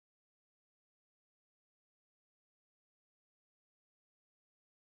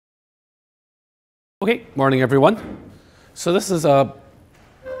Okay, morning everyone. So this is a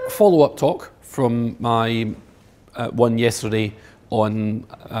follow-up talk from my one yesterday on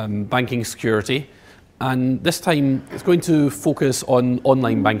banking security, and this time it's going to focus on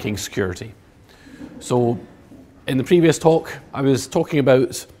online banking security. So in the previous talk I was talking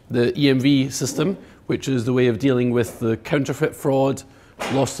about the EMV system, which is the way of dealing with the counterfeit fraud,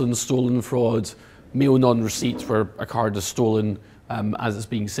 lost and stolen fraud, mail non-receipt where a card is stolen as it's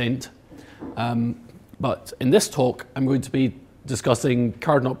being sent. But in this talk, I'm going to be discussing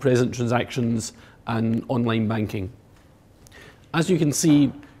card-not-present transactions and online banking. As you can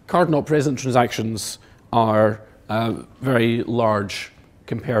see, card-not-present transactions are very large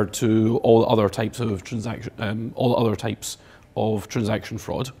compared to all other types of transaction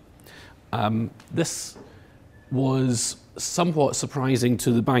fraud. This was somewhat surprising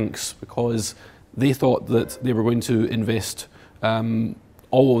to the banks because they thought that they were going to invest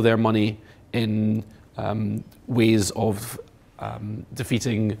all of their money in ways of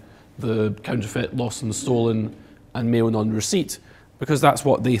defeating the counterfeit, lost and stolen, and mail non-receipt, because that's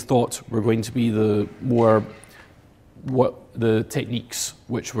what they thought were going to be the techniques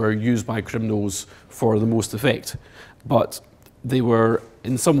which were used by criminals for the most effect. But they were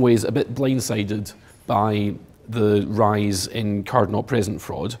in some ways a bit blindsided by the rise in card-not-present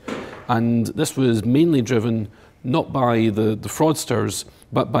fraud, and this was mainly driven not by the fraudsters,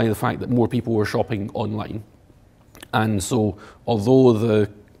 but by the fact that more people were shopping online. And so, although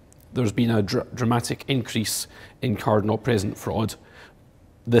there's been a dramatic increase in card-not-present fraud,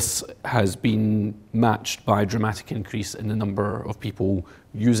 this has been matched by a dramatic increase in the number of people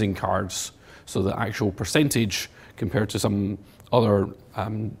using cards. So the actual percentage compared to some other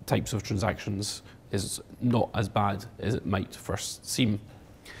types of transactions is not as bad as it might first seem.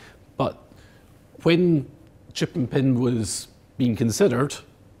 But when chip and PIN was being considered,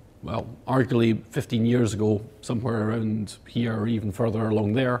 well, arguably 15 years ago, somewhere around here or even further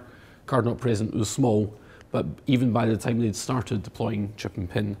along there, card-not-present was small, but even by the time they'd started deploying chip and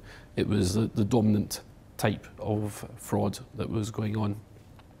PIN, it was the dominant type of fraud that was going on.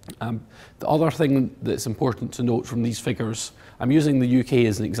 The other thing that's important to note from these figures, I'm using the UK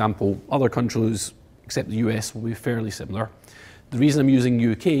as an example. Other countries, except the US, will be fairly similar. The reason I'm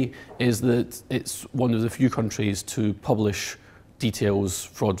using UK is that it's one of the few countries to publish detailed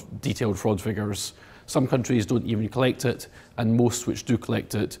fraud figures. Some countries don't even collect it, and most which do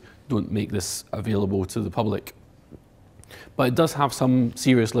collect it don't make this available to the public. But it does have some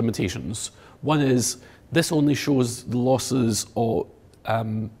serious limitations. One is this only shows the losses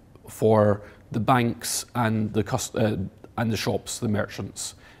for the banks and the shops, the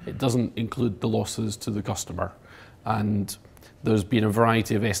merchants. It doesn't include the losses to the customer. And there's been a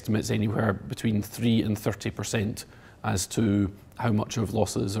variety of estimates, anywhere between 3 and 30% as to how much of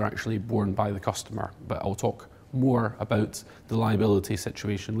losses are actually borne by the customer. But I'll talk more about the liability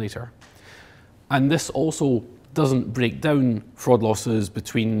situation later. And this also doesn't break down fraud losses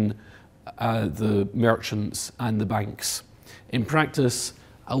between the merchants and the banks. In practice,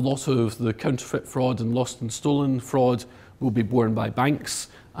 a lot of the counterfeit fraud and lost and stolen fraud will be borne by banks,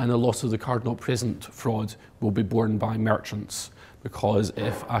 and a lot of the card-not-present fraud will be borne by merchants, because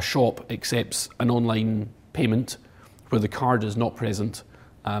if a shop accepts an online payment where the card is not present,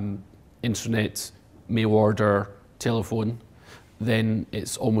 internet, mail order, telephone, then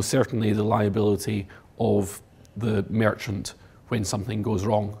it's almost certainly the liability of the merchant when something goes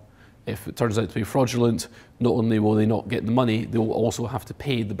wrong. If it turns out to be fraudulent, not only will they not get the money, they will also have to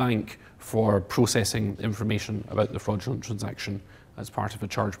pay the bank for processing information about the fraudulent transaction as part of a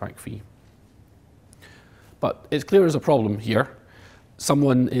chargeback fee. But it's clear there's a problem here.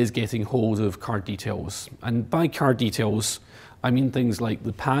 Someone is getting hold of card details. And by card details, I mean things like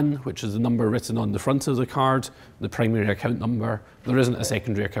the PAN, which is the number written on the front of the card, the primary account number. There isn't a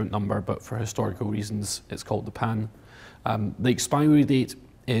secondary account number, but for historical reasons, it's called the PAN. The expiry date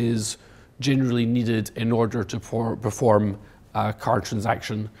is generally needed in order to perform a card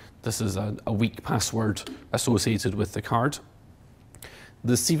transaction. This is a weak password associated with the card.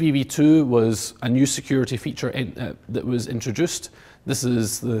 The CVV2 was a new security feature that was introduced. This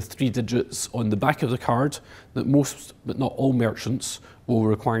is the 3 digits on the back of the card that most, but not all merchants will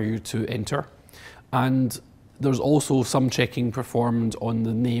require you to enter. And there's also some checking performed on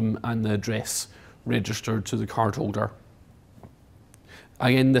the name and the address registered to the cardholder.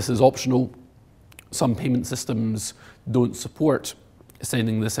 Again, this is optional. Some payment systems don't support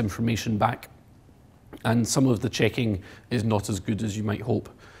sending this information back, and some of the checking is not as good as you might hope.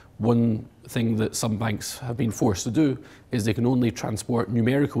 One thing that some banks have been forced to do is they can only transport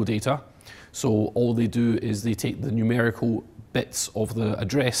numerical data, So all they do is they take the numerical bits of the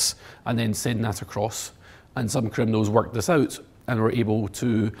address and then send that across. And some criminals work this out and were able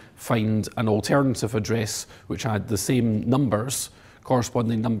to find an alternative address which had the same numbers,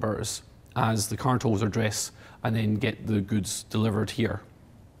 corresponding numbers, as the cardholder address, and then get the goods delivered here.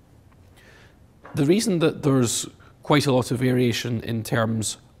 The reason that there's quite a lot of variation in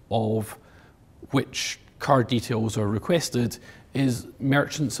terms of which card details are requested is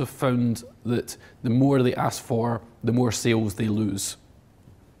merchants have found that the more they ask for, the more sales they lose.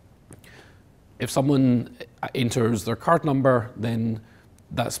 If someone enters their card number, then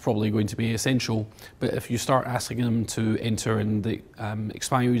that's probably going to be essential. But if you start asking them to enter in the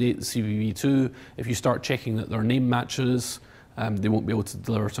expiry date, the CVV2, if you start checking that their name matches, they won't be able to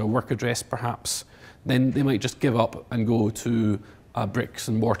deliver to a work address perhaps, then they might just give up and go to a bricks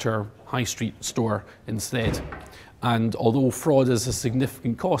and mortar high street store instead. And although fraud is a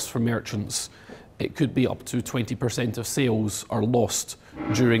significant cost for merchants, it could be up to 20% of sales are lost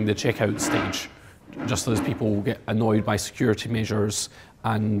during the checkout stage, just as people get annoyed by security measures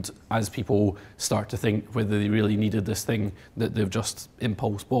and as people start to think whether they really needed this thing that they've just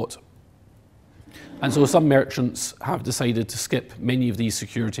impulse bought. And so some merchants have decided to skip many of these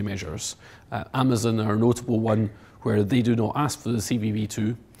security measures. Amazon are a notable one where they do not ask for the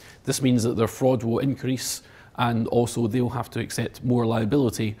CVV2. This means that their fraud will increase, and also they'll have to accept more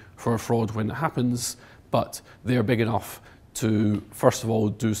liability for fraud when it happens, but they're big enough to, first of all,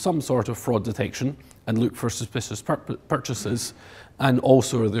 do some sort of fraud detection and look for suspicious purchases, and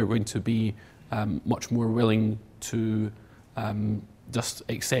also they're going to be much more willing to just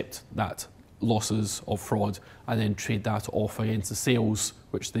accept that losses of fraud and then trade that off against the sales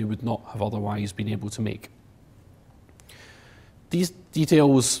which they would not have otherwise been able to make. These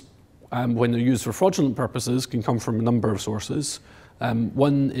details, when they're used for fraudulent purposes, can come from a number of sources.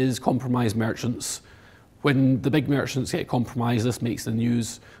 One is compromised merchants. When the big merchants get compromised, this makes the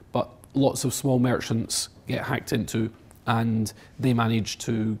news, but lots of small merchants get hacked into and they manage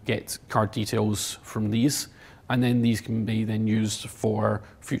to get card details from these, and then these can be then used for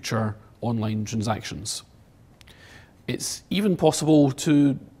future online transactions. It's even possible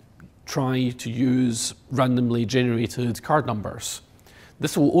to try to use randomly generated card numbers.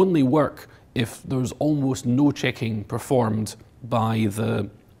 This will only work if there's almost no checking performed by the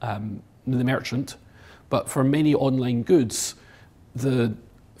merchant, but for many online goods, the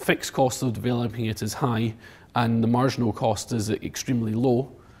fixed cost of developing it is high and the marginal cost is extremely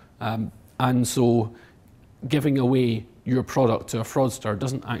low, and so giving away your product to a fraudster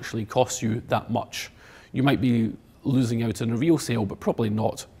doesn't actually cost you that much. You might be losing out in a real sale, but probably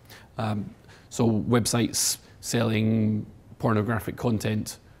not. So websites selling pornographic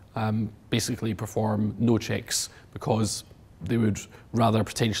content basically perform no checks because they would rather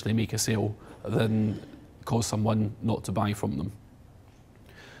potentially make a sale than cause someone not to buy from them.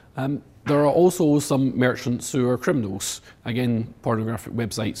 There are also some merchants who are criminals. Again, pornographic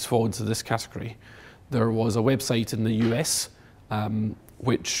websites fall into this category. There was a website in the US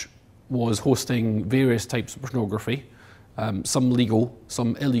which was hosting various types of pornography, some legal,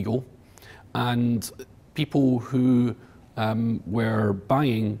 some illegal, and people who were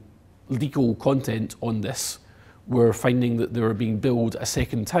buying legal content on this were finding that they were being billed a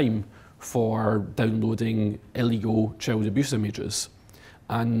second time for downloading illegal child abuse images.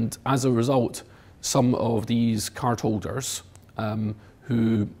 And as a result, some of these cardholders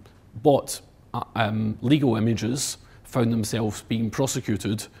who bought legal images found themselves being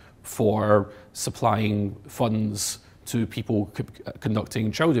prosecuted for supplying funds to people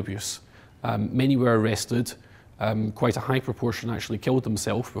conducting child abuse. Many were arrested. Quite a high proportion actually killed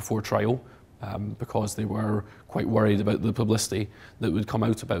themselves before trial because they were quite worried about the publicity that would come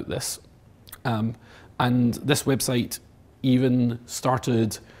out about this. And this website even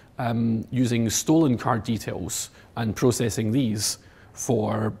started using stolen card details and processing these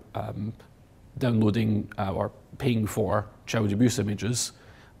for downloading or paying for child abuse images.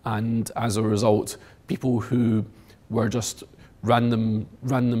 And as a result, people who were just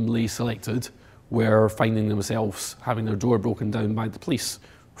randomly selected were finding themselves having their door broken down by the police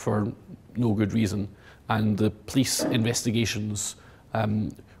for no good reason. And the police investigations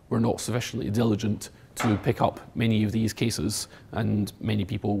were not sufficiently diligent to pick up many of these cases, and many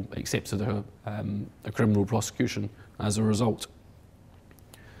people accepted a criminal prosecution as a result.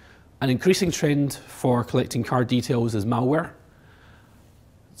 An increasing trend for collecting card details is malware.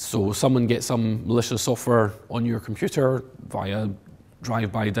 So someone gets some malicious software on your computer via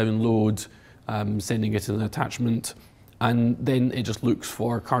drive-by download, sending it an attachment, and then it just looks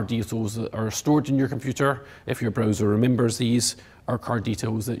for card details that are stored in your computer, if your browser remembers these, or card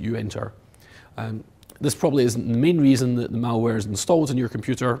details that you enter. This probably isn't the main reason that the malware is installed in your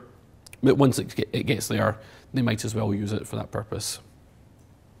computer, but once it gets there, they might as well use it for that purpose.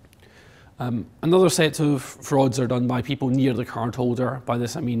 Another set of frauds are done by people near the cardholder. By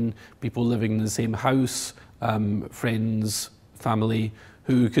this I mean people living in the same house, friends, family,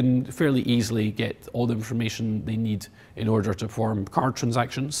 who can fairly easily get all the information they need in order to perform card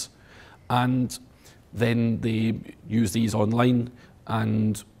transactions. And then they use these online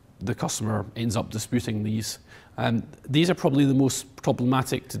and the customer ends up disputing these. These are probably the most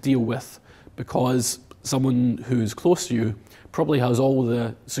problematic to deal with because someone who's close to you probably has all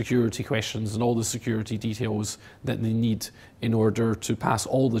the security questions and all the security details that they need in order to pass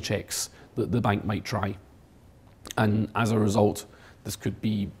all the checks that the bank might try. And as a result, this could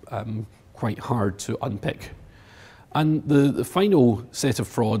be quite hard to unpick. And the final set of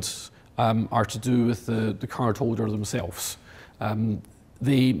frauds are to do with the cardholder themselves.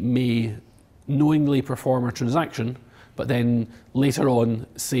 They may knowingly perform a transaction, but then later on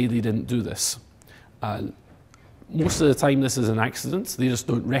say they didn't do this. Most of the time this is an accident. They just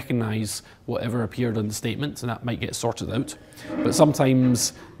don't recognize whatever appeared on the statement, and that might get sorted out. But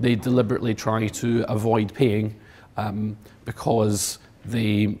sometimes they deliberately try to avoid paying because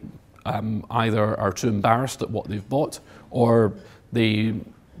they either are too embarrassed at what they've bought, or they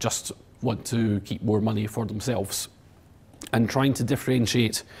just want to keep more money for themselves. And trying to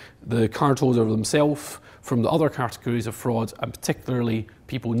differentiate the cardholder themselves from the other categories of fraud, and particularly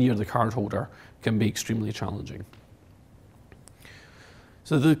people near the cardholder, can be extremely challenging.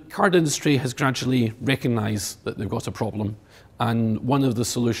 So the card industry has gradually recognized that they've got a problem, and one of the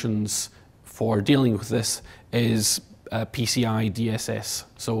solutions for dealing with this is PCI DSS.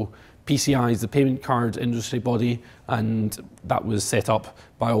 So PCI is the payment card industry body, and that was set up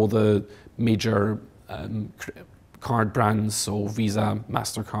by all the major card brands, so Visa,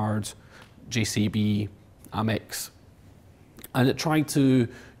 MasterCard, JCB, Amex. And it tried to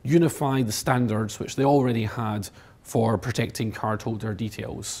unify the standards which they already had for protecting cardholder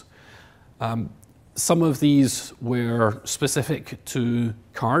details. Some of these were specific to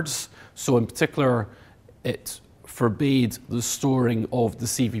cards, so in particular it forbade the storing of the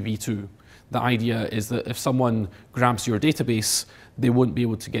CVV2. The idea is that if someone grabs your database, they won't be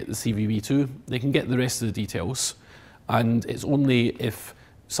able to get the CVV2. They can get the rest of the details, and it's only if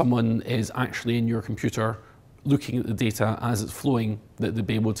someone is actually in your computer looking at the data as it's flowing that they'll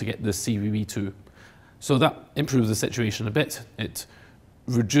be able to get the CVV2. So that improved the situation a bit. It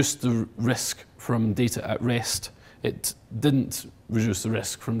reduced the risk from data at rest. It didn't reduce the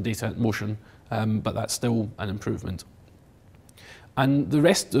risk from data at motion, but that's still an improvement. And the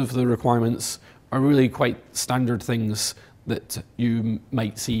rest of the requirements are really quite standard things that you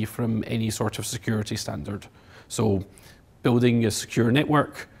might see from any sort of security standard. So building a secure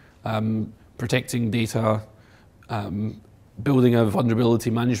network, protecting data, building a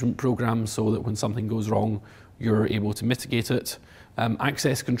vulnerability management program so that when something goes wrong, you're able to mitigate it.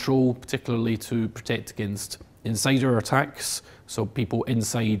 Access control, particularly to protect against insider attacks, so people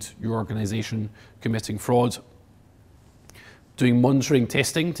inside your organization committing fraud. Doing monitoring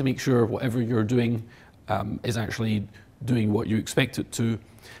testing to make sure whatever you're doing is actually doing what you expect it to.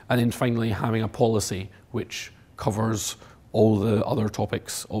 And then finally having a policy which covers all the other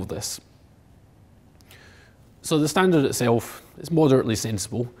topics of this. So the standard itself is moderately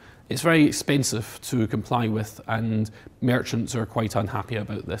sensible. It's very expensive to comply with, and merchants are quite unhappy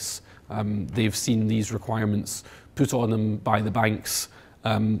about this. They've seen these requirements put on them by the banks.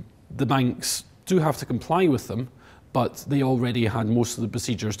 The banks do have to comply with them, but they already had most of the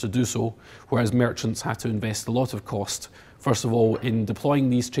procedures to do so, whereas merchants had to invest a lot of cost, first of all, in deploying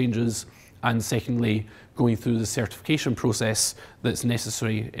these changes, and secondly, going through the certification process that's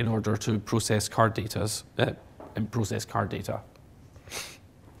necessary in order to process card data.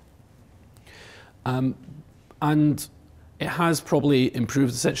 And it has probably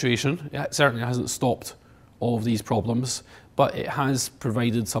improved the situation. It certainly hasn't stopped all of these problems, but it has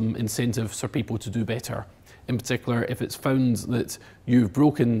provided some incentives for people to do better. In particular, if it's found that you've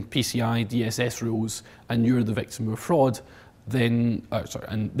broken PCI DSS rules and you're the victim of fraud, then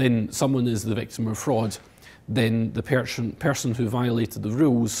someone is the victim of fraud, then the person who violated the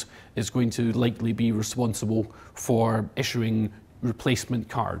rules is going to likely be responsible for issuing replacement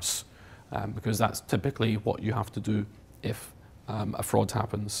cards, because that's typically what you have to do if a fraud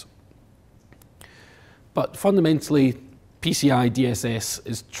happens. But fundamentally, PCI DSS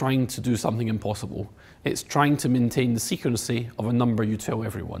is trying to do something impossible. It's trying to maintain the secrecy of a number you tell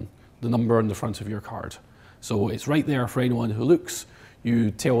everyone, the number on the front of your card. So it's right there for anyone who looks.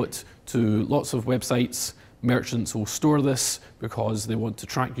 You tell it to lots of websites. merchants will store this because they want to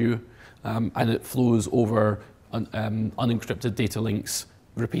track you, and it flows over unencrypted data links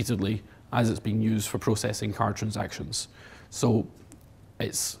repeatedly as it's being used for processing card transactions. So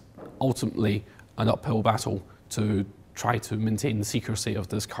it's ultimately an uphill battle to try to maintain the secrecy of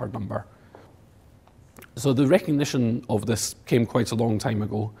this card number. So the recognition of this came quite a long time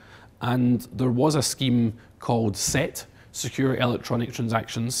ago, and there was a scheme called SET, Secure Electronic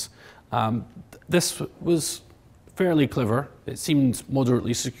Transactions. This was fairly clever. It seemed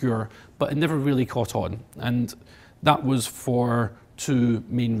moderately secure, but it never really caught on, and that was for two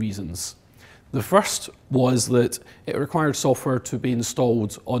main reasons. The first was that it required software to be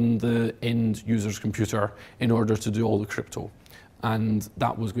installed on the end user's computer in order to do all the crypto, and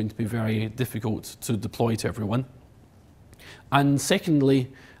that was going to be very difficult to deploy to everyone. And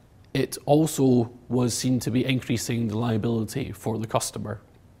secondly, it also was seen to be increasing the liability for the customer.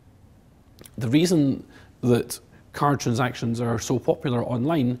 The reason that card transactions are so popular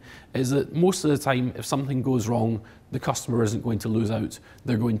online is that most of the time, if something goes wrong, the customer isn't going to lose out,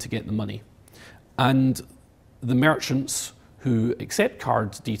 they're going to get the money. And the merchants who accept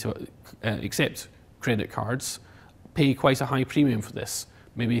accept credit cards pay quite a high premium for this.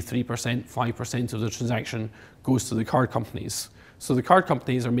 Maybe 3%, 5% of the transaction goes to the card companies. So the card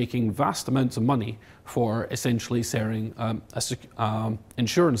companies are making vast amounts of money for essentially selling an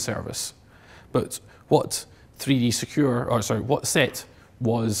insurance service. But what what SET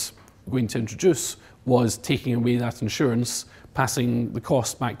was going to introduce was taking away that insurance, passing the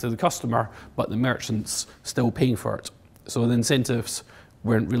cost back to the customer, but the merchants still paying for it. So the incentives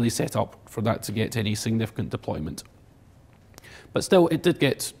weren't really set up for that to get any significant deployment. But still, it did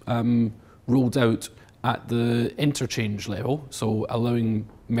get rolled out at the interchange level, so allowing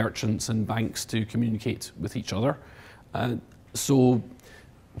merchants and banks to communicate with each other. So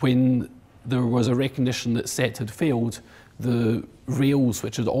when there was a recognition that SET had failed, the rails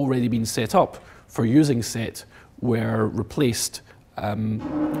which had already been set up for using SET were replaced or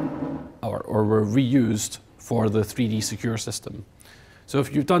were reused for the 3D Secure system. So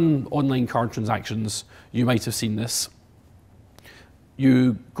if you've done online card transactions, you might have seen this.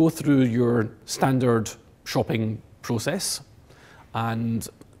 You go through your standard shopping process, and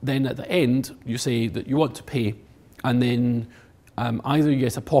then at the end, you say that you want to pay, and then either you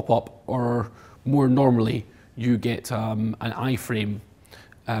get a pop-up, or more normally, you get an iframe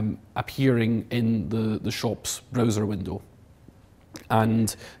appearing in the shop's browser window.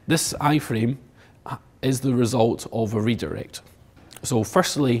 And this iframe is the result of a redirect. So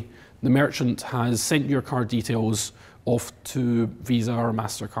firstly, the merchant has sent your card details off to Visa or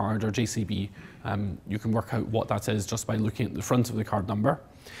MasterCard or JCB. You can work out what that is just by looking at the front of the card number.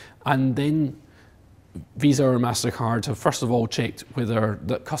 And then Visa or MasterCard have first of all checked whether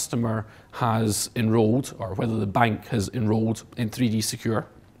the customer has enrolled, or whether the bank has enrolled in 3D Secure.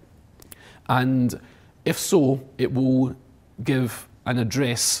 And if so, it will give an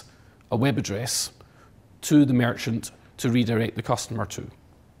address, a web address, to the merchant to redirect the customer to.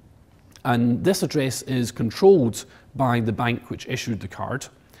 And this address is controlled by the bank which issued the card,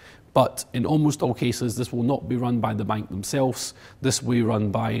 but in almost all cases this will not be run by the bank themselves. This will be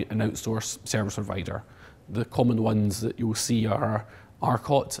run by an outsourced service provider. The common ones that you'll see are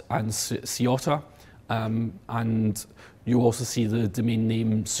Arcot and Ciota, and you'll also see the domain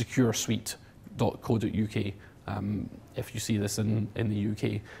name securesuite.co.uk. If you see this in the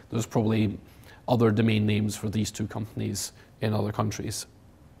UK, there's probably other domain names for these two companies in other countries.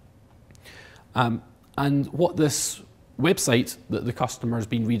 And what this website that the customer has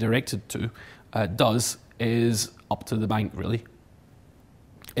been redirected to does is up to the bank, really.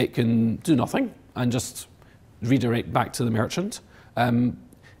 It can do nothing and just redirect back to the merchant.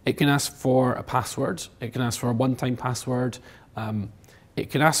 It can ask for a password. It can ask for a one-time password. It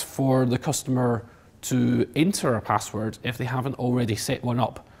can ask for the customer to enter a password if they haven't already set one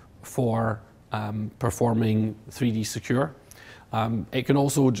up for performing 3D Secure. It can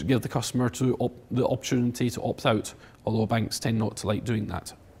also give the customer the opportunity to opt out, although banks tend not to like doing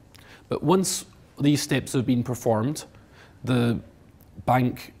that. But once these steps have been performed, the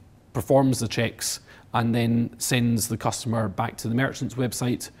bank performs the checks and then sends the customer back to the merchant's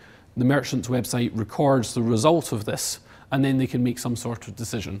website. The merchant's website records the result of this, and then they can make some sort of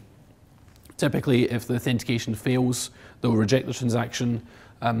decision. Typically, if the authentication fails, they'll reject the transaction.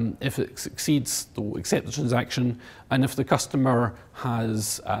 If it succeeds, they'll accept the transaction. And if the customer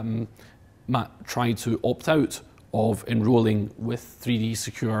has tried to opt out of enrolling with 3D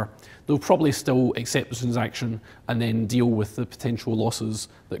Secure, they'll probably still accept the transaction and then deal with the potential losses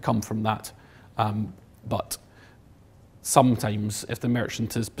that come from that. But sometimes, if the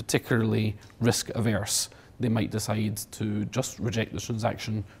merchant is particularly risk averse, they might decide to just reject the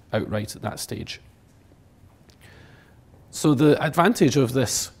transaction outright at that stage. So the advantage of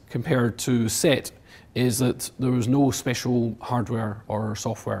this compared to SET is that there was no special hardware or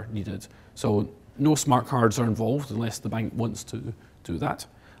software needed. So no smart cards are involved unless the bank wants to do that.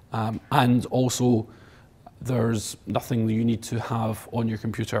 And also there's nothing that you need to have on your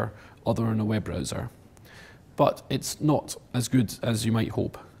computer other than a web browser. But it's not as good as you might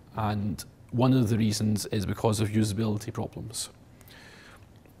hope. And one of the reasons is because of usability problems.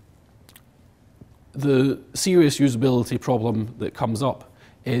 The serious usability problem that comes up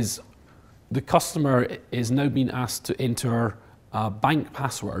is the customer is now being asked to enter a bank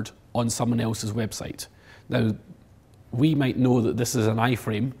password on someone else's website. Now, we might know that this is an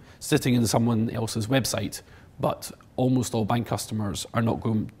iframe sitting in someone else's website, but almost all bank customers are not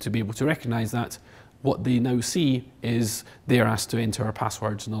going to be able to recognize that. What they now see is they're asked to enter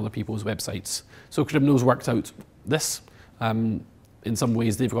passwords on other people's websites. So criminals worked out this. In some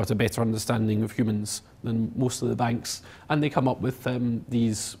ways, they've got a better understanding of humans than most of the banks, and they come up with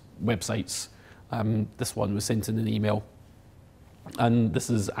these websites. This one was sent in an email, and this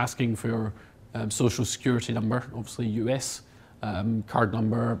is asking for your social security number, obviously US, card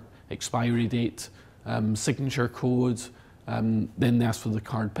number, expiry date, signature code, then they ask for the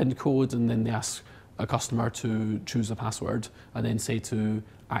card PIN code, and then they ask a customer to choose a password, and then say to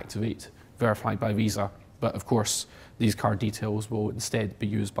activate verified by Visa. But of course, these card details will instead be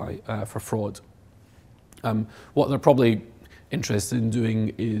used for fraud. What they're probably interested in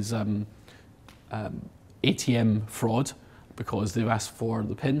doing is ATM fraud, because they've asked for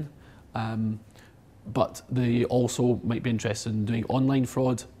the PIN. But they also might be interested in doing online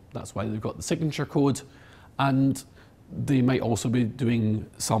fraud. That's why they've got the signature code. And they might also be doing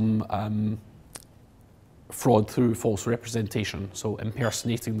some fraud through false representation, so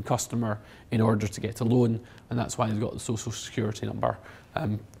impersonating the customer in order to get a loan, and that's why they've got the social security number.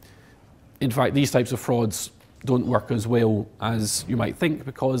 In fact, these types of frauds don't work as well as you might think,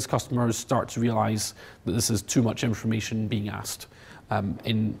 because customers start to realise that this is too much information being asked.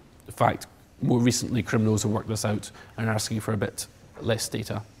 In fact, more recently, criminals have worked this out and are asking for a bit less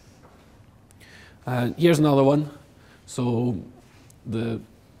data. Here's another one. So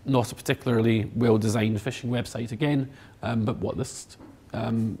not a particularly well-designed phishing website again, but what this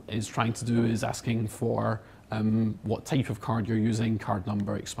is trying to do is asking for what type of card you're using, card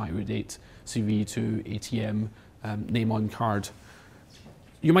number, expiry date, CV2, ATM, name on card.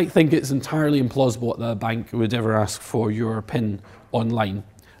 You might think it's entirely implausible that a bank would ever ask for your PIN online,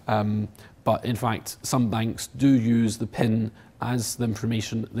 but in fact, some banks do use the PIN as the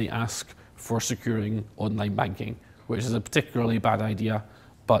information they ask for securing online banking, which is a particularly bad idea,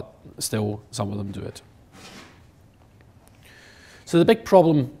 but still some of them do it. So the big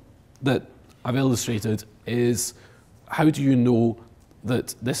problem that I've illustrated is, how do you know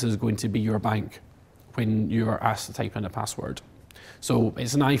that this is going to be your bank when you're asked to type in a password? So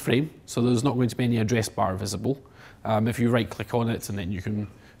it's an iframe, so there's not going to be any address bar visible. If you right click on it and then you can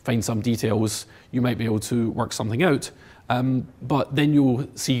find some details, you might be able to work something out. But then you'll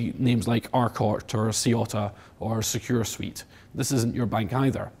see names like Arcot or Ciota or Secure Suite. This isn't your bank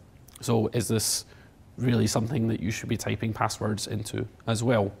either. So is this really something that you should be typing passwords into as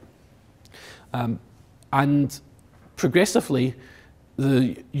well? And progressively,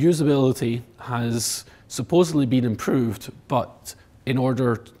 the usability has supposedly been improved, but in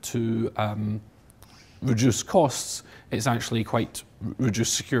order to reduce costs, it's actually quite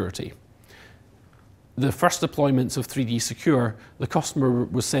reduced security. The first deployments of 3D Secure, the customer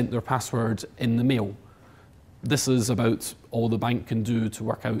was sent their password in the mail. This is about all the bank can do to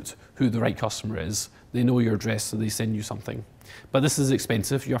work out who the right customer is. They know your address, so they send you something. But this is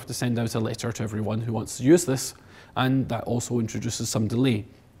expensive. You have to send out a letter to everyone who wants to use this, and that also introduces some delay.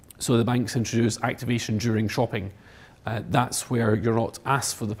 So the banks introduce activation during shopping. That's where you're not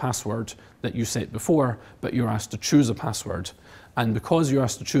asked for the password that you set before, but you're asked to choose a password. And because you're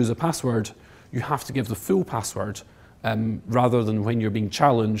asked to choose a password, you have to give the full password, rather than when you're being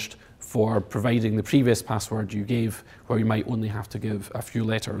challenged for providing the previous password you gave, where you might only have to give a few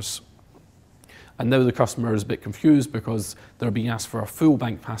letters. And now the customer is a bit confused because they're being asked for a full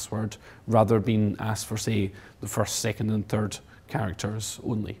bank password rather than being asked for, say, the first, second, and third characters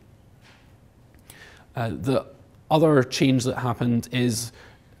only. The other change that happened is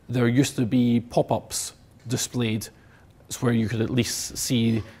there used to be pop-ups displayed where you could at least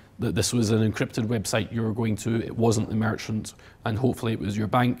see that this was an encrypted website you were going to. It wasn't the merchant, and hopefully it was your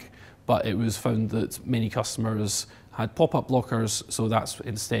bank, but it was found that many customers had pop-up blockers, so that's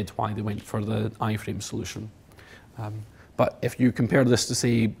instead why they went for the iframe solution. But if you compare this to,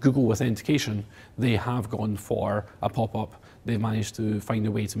 say, Google Authentication, they have gone for a pop-up. They've managed to find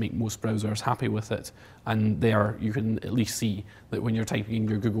a way to make most browsers happy with it. And there you can at least see that when you're typing in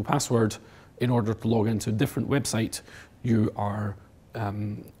your Google password, in order to log into a different website, you are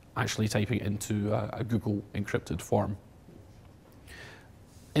actually typing into a Google encrypted form.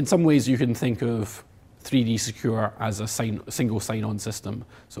 In some ways, you can think of 3D Secure as a single sign-on system.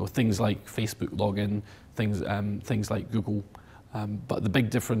 So things like Facebook login, things like Google. But the big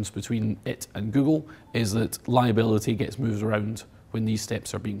difference between it and Google is that liability gets moved around when these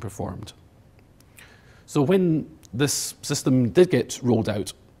steps are being performed. So when this system did get rolled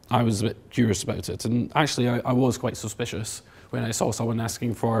out, I was a bit curious about it. And actually, I was quite suspicious when I saw someone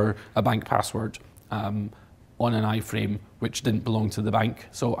asking for a bank password on an iframe which didn't belong to the bank.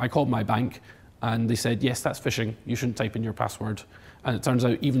 So I called my bank and they said, yes, that's phishing. You shouldn't type in your password. And it turns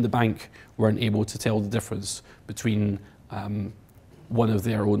out even the bank weren't able to tell the difference between one of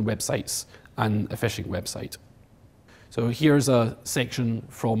their own websites and a phishing website. So here's a section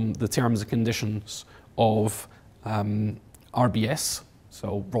from the terms and conditions of RBS,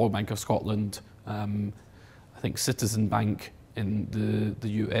 so Royal Bank of Scotland, I think Citizen Bank in the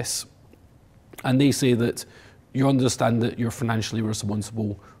US. And they say that you understand that you're financially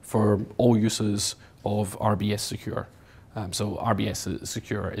responsible for all uses of RBS Secure. So RBS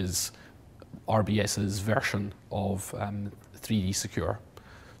Secure is RBS's version of 3D Secure.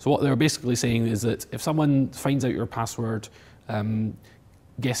 So what they're basically saying is that if someone finds out your password,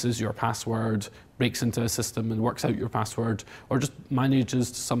 guesses your password, breaks into a system and works out your password, or just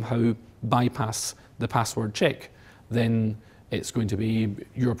manages to somehow bypass the password check, then it's going to be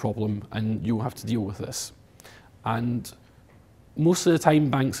your problem and you'll have to deal with this. And most of the time,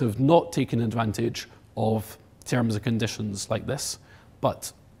 banks have not taken advantage of terms and conditions like this,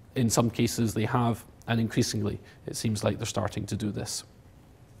 but in some cases they have, and increasingly it seems like they're starting to do this.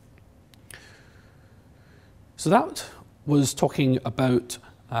 So that was talking about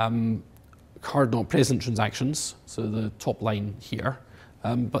card not present transactions, so the top line here.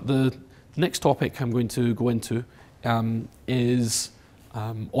 But the next topic I'm going to go into is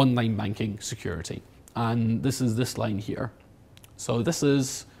online banking security. And this is this line here. So this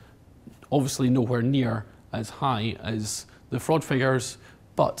is obviously nowhere near as high as the fraud figures,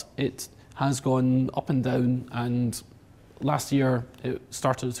 but it has gone up and down, and last year it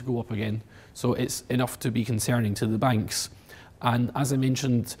started to go up again. So it's enough to be concerning to the banks. And as I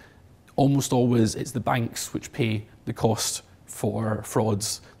mentioned, almost always it's the banks which pay the cost for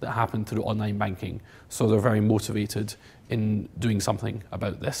frauds that happen through online banking. So they're very motivated in doing something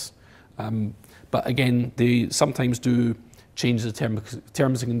about this. But again, they sometimes do change the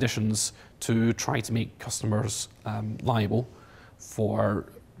terms and conditions to try to make customers liable for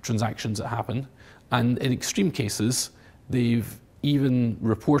transactions that happen. And in extreme cases, they've even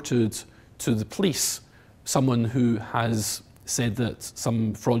reported to the police someone who has said that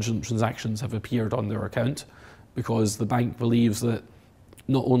some fraudulent transactions have appeared on their account, because the bank believes that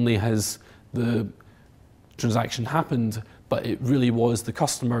not only has the transaction happened, but it really was the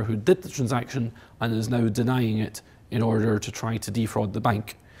customer who did the transaction and is now denying it in order to try to defraud the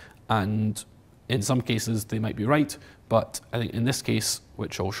bank. And in some cases they might be right, but I think in this case,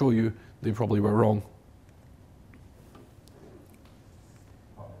 which I'll show you, they probably were wrong.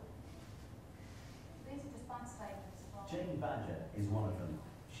 Jane Badger is one of them.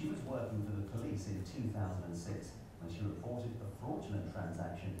 She was working for the police in 2006 when she reported a fraudulent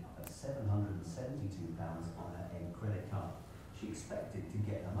transaction of £772 on her egg credit card. She expected to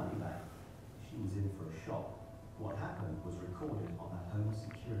get her money back. She was in for a shock. What happened was recorded on her home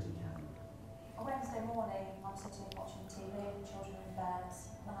security camera. On Wednesday morning, I'm sitting watching TV, the children in bed,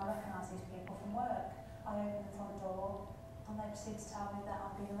 and I recognise these people from work. I open the front door, and they proceed to tell me that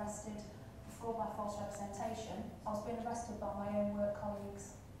I've been arrested for fraud by false representation. I was being arrested by my own work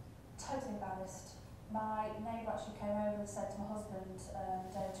colleagues. Totally embarrassed. My neighbour actually came over and said to my husband a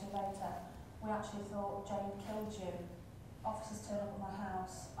day or two later, we actually thought Jane killed you. Officers turn up at my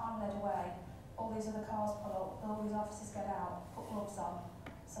house, I'm led away, all these other cars pull up, all these officers get out, put gloves on.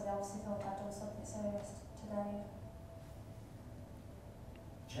 So they obviously thought I'd done something serious today.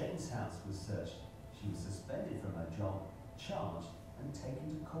 Jane's house was searched. She was suspended from her job, charged and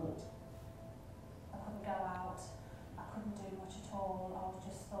taken to court. I couldn't go out, I couldn't do much at all. I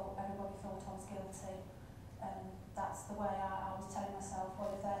just thought, everybody thought I was guilty. And that's the way I was telling myself,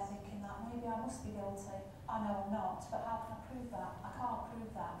 well, if they're thinking that, maybe I must be guilty. I know I'm not, but how can I prove that? I can't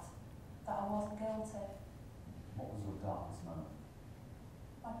prove that I wasn't guilty. What was your darkest moment?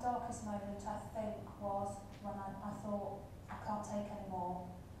 My darkest moment, I think, was when I thought, I can't take any more.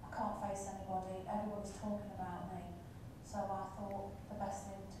 I can't face anybody. Everybody's talking about me. So I thought the best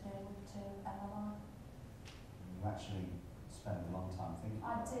thing to do would to end my life. You actually spent a long time thinking.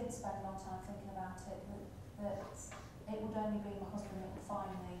 I did spend a long time thinking about it, that it would only be my husband that would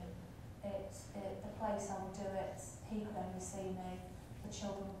find me. The place I would do it, he could only see me. The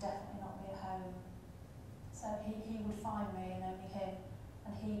children would definitely not be at home. So he would find me and only him.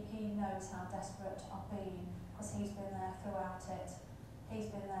 And he knows how desperate I've been, because he's been there throughout it.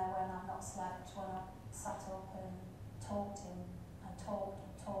 He's been there when I've not slept, when I've sat up and talked him and talked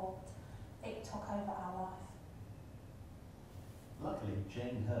and talked. It took over our life. Luckily,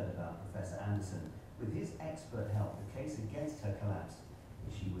 Jane heard about Professor Anderson. With his expert help, the case against her collapsed, and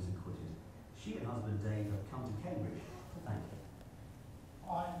she was acquitted. She and husband Dave have come to Cambridge to thank her.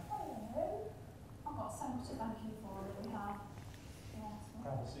 Hi. Hello. I've got so much to thank you for that we have. Yes.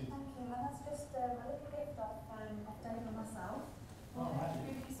 Have a seat. Thank you. And that's just a little gift of Dave and myself. Oh, right.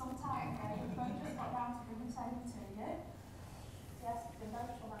 Give you some time, okay? We've only just got round to bringing it over to you. Yes, it's been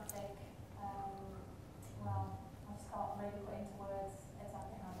very traumatic. Well, I just can't really put into words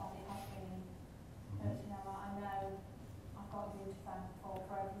exactly how bad it has been. But you know, I know I've got you to thank for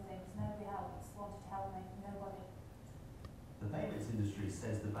everything. Because nobody else wanted to help me. Nobody. The payments industry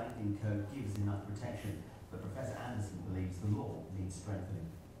says the banking code gives enough protection, but Professor Anderson believes the law needs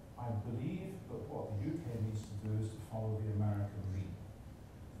strengthening. I believe that what the UK needs to do is to follow the American lead.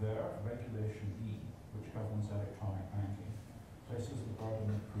 Their Regulation E, which governs electronic banking, places the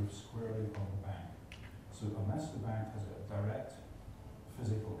burden of proof squarely on the bank. So unless the bank has a direct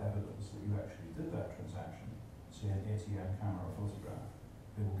physical evidence that you actually did that transaction, say an ATM camera or photograph,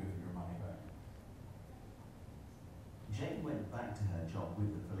 they will give you your money back. Jane went back to her job with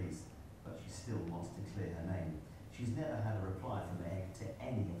the police, but she still wants to clear her name. She's never had a reply from Egg to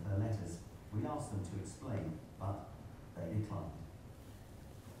any of her letters. We asked them to explain, but they declined.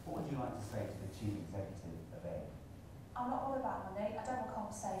 What would you like to say to the chief executive of Egg? I'm not worried about money. I don't want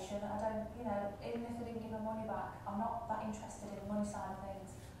conversation. I don't, you know, even if they didn't give my money back, I'm not that interested in the money side of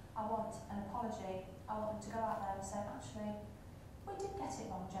things. I want an apology. I want them to go out there and say, actually, we did get it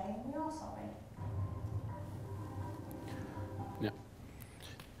wrong, Jane. We are sorry.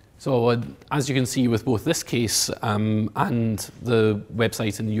 So as you can see with both this case and the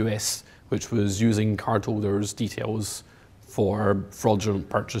website in the US, which was using cardholders' details for fraudulent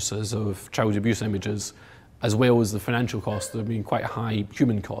purchases of child abuse images, as well as the financial cost, there have been quite a high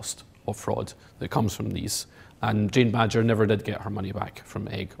human cost of fraud that comes from these. And Jane Badger never did get her money back from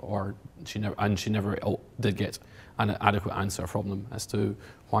Egg, she never did get an adequate answer from them as to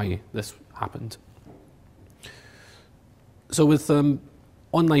why this happened. So with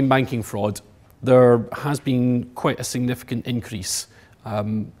online banking fraud, there has been quite a significant increase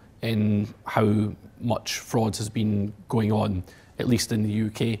in how much fraud has been going on, at least in the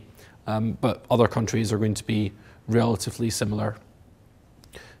UK, but other countries are going to be relatively similar.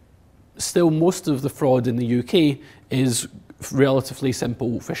 Still, most of the fraud in the UK is relatively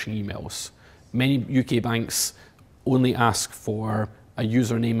simple phishing emails. Many UK banks only ask for a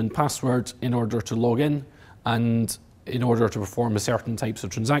username and password in order to log in and in order to perform certain types of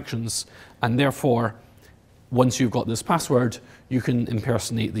transactions, and therefore once you've got this password you can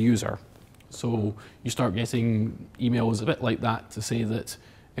impersonate the user. So you start getting emails a bit like that to say that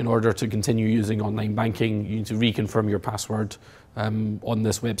in order to continue using online banking you need to reconfirm your password on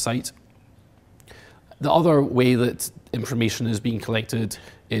this website. The other way that information is being collected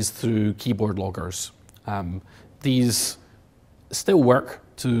is through keyboard loggers. These still work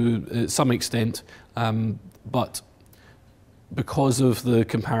to some extent, but because of the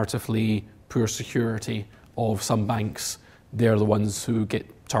comparatively poor security of some banks, they're the ones who get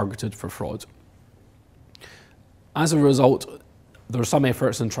targeted for fraud. As a result, there are some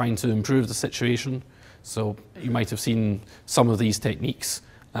efforts in trying to improve the situation. So you might have seen some of these techniques.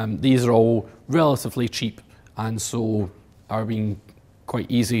 These are all relatively cheap and so are being quite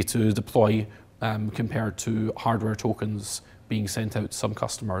easy to deploy compared to hardware tokens being sent out to some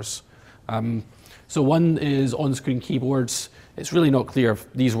customers. So one is on-screen keyboards. It's really not clear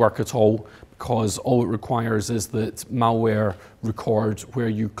if these work at all because all it requires is that malware record where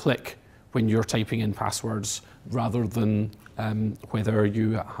you click when you're typing in passwords rather than whether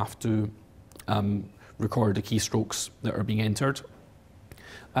you have to record the keystrokes that are being entered.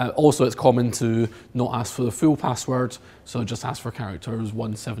 Also, it's common to not ask for the full password, so just ask for characters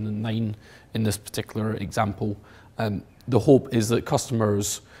 1, 7 and 9 in this particular example. The hope is that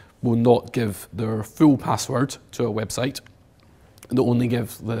customers will not give their full password to a website. They'll only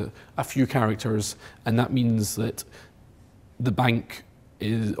give a few characters, and that means that the bank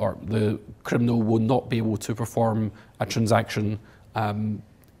or the criminal will not be able to perform a transaction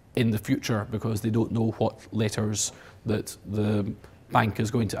in the future because they don't know what letters that the bank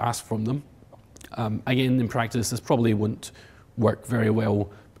is going to ask from them. Again, in practice, this probably won't work very well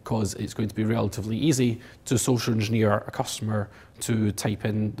because it's going to be relatively easy to social engineer a customer to type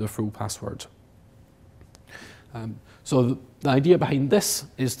in the full password. So the idea behind this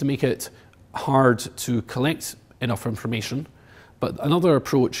is to make it hard to collect enough information, but another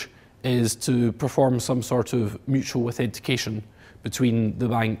approach is to perform some sort of mutual authentication between the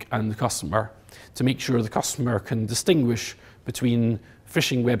bank and the customer to make sure the customer can distinguish between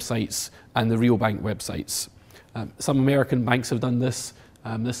phishing websites and the real bank websites. Some American banks have done this.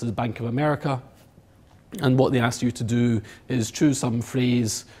 This is Bank of America. And what they ask you to do is choose some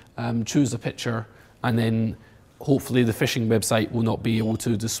phrase, choose a picture, and then hopefully the phishing website will not be able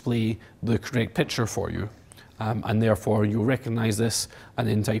to display the correct picture for you. And therefore you'll recognize this and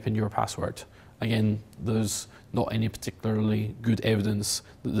then type in your password. Again, there's not any particularly good evidence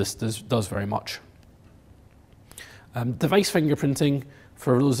that this does very much. Device fingerprinting,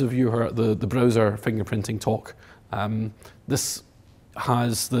 for those of you who are at the browser fingerprinting talk, this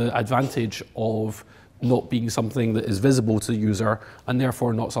has the advantage of not being something that is visible to the user and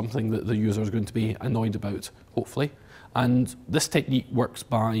therefore not something that the user is going to be annoyed about, hopefully. And this technique works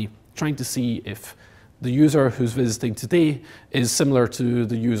by trying to see if the user who's visiting today is similar to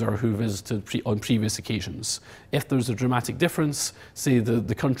the user who visited on previous occasions. If there's a dramatic difference, say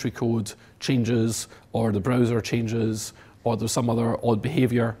the country code changes or the browser changes or there's some other odd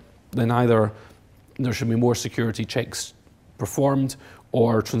behavior, then either there should be more security checks performed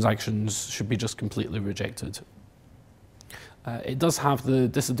or transactions should be just completely rejected. It does have the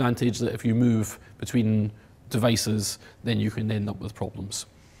disadvantage that if you move between devices, then you can end up with problems.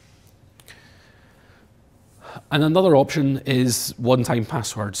 And another option is one-time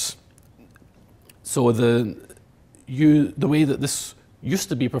passwords. So the way that this used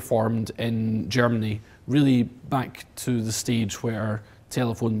to be performed in Germany, really back to the stage where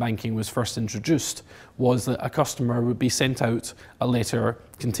telephone banking was first introduced, was that a customer would be sent out a letter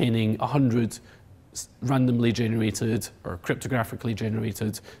containing 100 randomly generated or cryptographically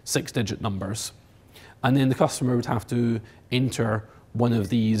generated 6-digit numbers. And then the customer would have to enter one of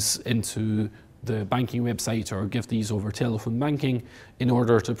these into the banking website or give these over telephone banking in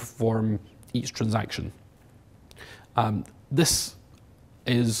order to perform each transaction. This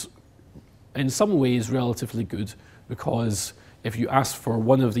is in some ways relatively good because if you ask for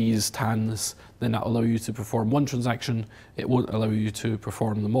one of these TANs, then that will allow you to perform one transaction. It won't allow you to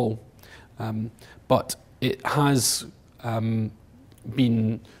perform them all. But it has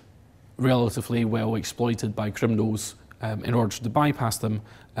been relatively well exploited by criminals in order to bypass them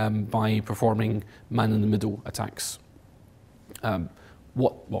by performing man-in-the-middle attacks. Not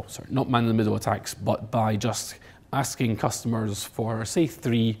man-in-the-middle attacks, but by just asking customers for, say,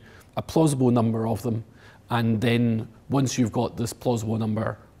 3, a plausible number of them, and then once you've got this plausible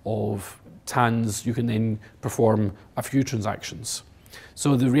number of TANs, you can then perform a few transactions.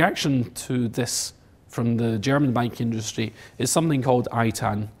 So the reaction to this from the German banking industry is something called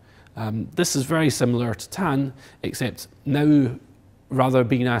ITAN. This is very similar to TAN, except now rather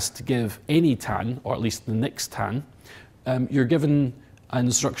being asked to give any TAN, or at least the next TAN, you're given an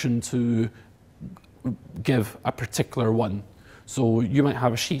instruction to give a particular one. So you might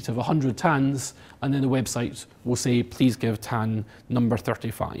have a sheet of 100 TANs, and then the website will say, please give TAN number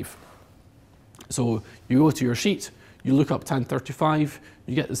 35. So you go to your sheet, you look up TAN 35,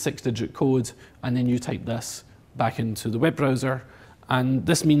 you get the 6-digit code, and then you type this back into the web browser. And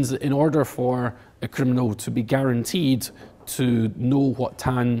this means that in order for a criminal to be guaranteed to know what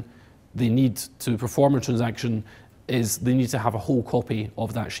TAN they need to perform a transaction, is they need to have a whole copy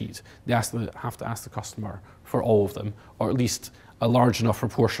of that sheet. They have to ask the customer for all of them, or at least a large enough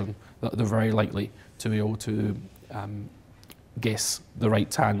proportion that they're very likely to be able to guess the right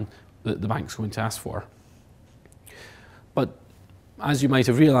TAN that the bank's going to ask for. But as you might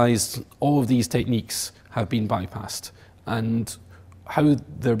have realized, all of these techniques have been bypassed. And how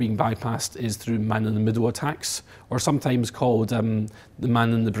they're being bypassed is through man-in-the-middle attacks, or sometimes called the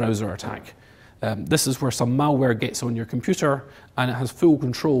man-in-the-browser attack. This is where some malware gets on your computer and it has full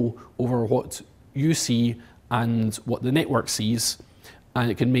control over what you see and what the network sees,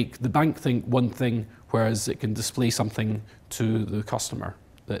 and it can make the bank think one thing, whereas it can display something to the customer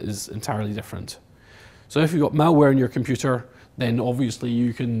that is entirely different. So if you've got malware on your computer, then obviously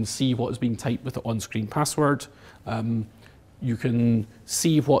you can see what is being typed with the on-screen password. You can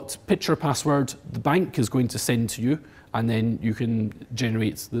see what picture password the bank is going to send to you, and then you can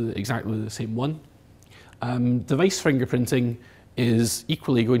generate exactly the same one. Device fingerprinting is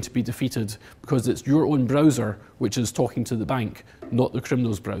equally going to be defeated because it's your own browser which is talking to the bank, not the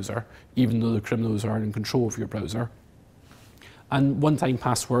criminal's browser, even though the criminals are in control of your browser. And one-time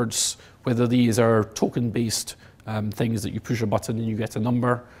passwords, whether these are token-based things that you push a button and you get a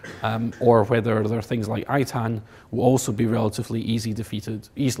number, or whether they're things like ITAN, will also be relatively easily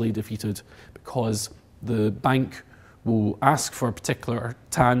defeated, because the bank will ask for a particular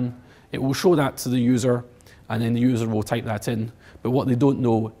TAN, it will show that to the user, and then the user will type that in. But what they don't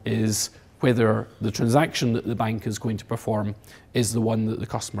know is whether the transaction that the bank is going to perform is the one that the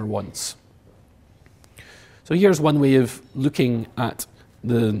customer wants. So here's one way of looking at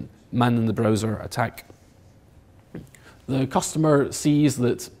the man in the browser attack. The customer sees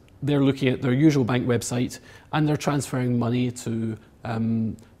that they're looking at their usual bank website and they're transferring money to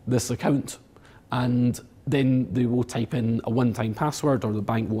this account, and then they will type in a one-time password, or the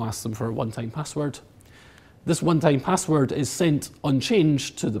bank will ask them for a one-time password. This one-time password is sent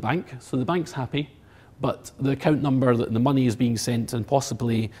unchanged to the bank, so the bank's happy, but the account number that the money is being sent and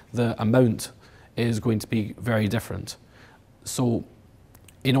possibly the amount is going to be very different. So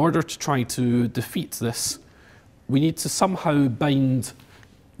in order to try to defeat this, we need to somehow bind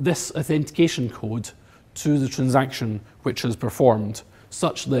this authentication code to the transaction which is performed,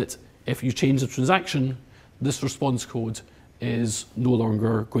 such that if you change the transaction, this response code is no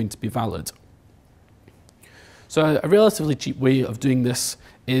longer going to be valid. So a relatively cheap way of doing this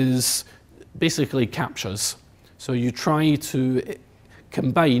is basically CAPTCHAs. So you try to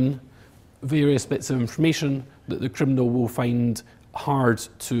combine various bits of information that the criminal will find hard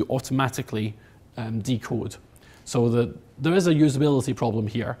to automatically decode. So that there is a usability problem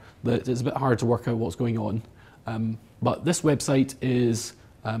here, that it's a bit hard to work out what's going on. But this website is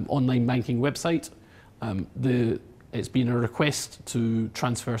an online banking website. It's been a request to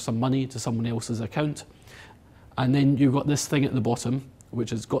transfer some money to someone else's account. And then you've got this thing at the bottom,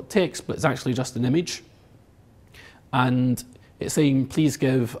 which has got text, but it's actually just an image. And it's saying, please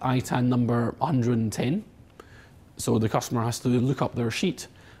give ITAN number 110. So the customer has to look up their sheet.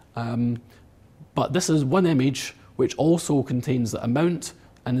 But this is one image which also contains the amount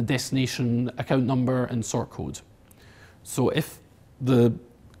and the destination account number and sort code. So if the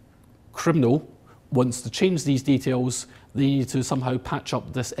criminal wants to change these details, they need to somehow patch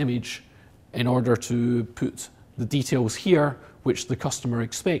up this image in order to put the details here which the customer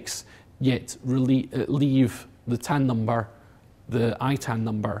expects, yet leave the TAN number, the ITAN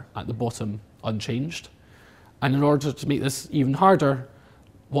number at the bottom unchanged. And in order to make this even harder,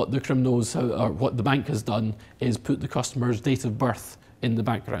 what the criminals, or what the bank has done, is put the customer's date of birth in the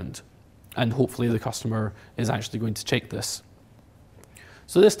background. And hopefully the customer is actually going to check this.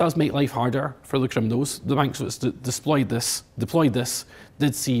 So this does make life harder for the criminals. The banks that deployed this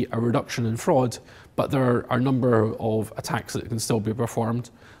did see a reduction in fraud, but there are a number of attacks that can still be performed.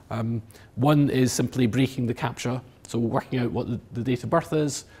 One is simply breaking the CAPTCHA, so working out what the date of birth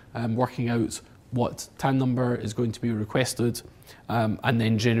is, working out what TAN number is going to be requested, and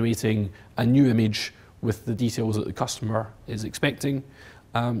then generating a new image with the details that the customer is expecting.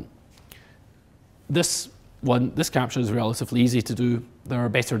 This CAPTCHA is relatively easy to do. There are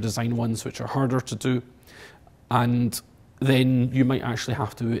better design ones which are harder to do. And then you might actually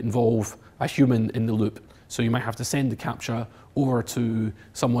have to involve a human in the loop. So you might have to send the CAPTCHA over to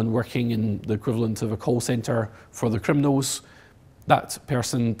someone working in the equivalent of a call center for the criminals. That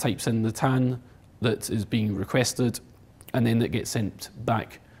person types in the TAN that is being requested, and then it gets sent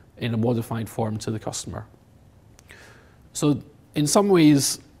back in a modified form to the customer. So in some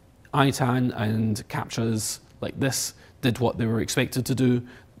ways, ITAN and CAPTCHAs like this did what they were expected to do.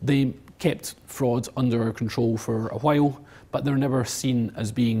 They kept fraud under control for a while, but they're never seen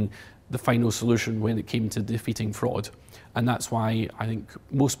as being the final solution when it came to defeating fraud. And that's why I think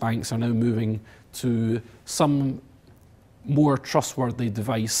most banks are now moving to some more trustworthy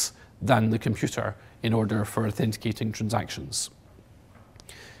device than the computer in order for authenticating transactions.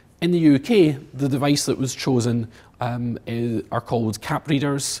 In the UK, the device that was chosen are called CAP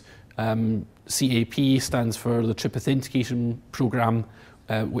readers. CAP stands for the Chip Authentication Programme,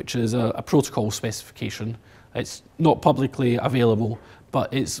 which is a protocol specification. It's not publicly available,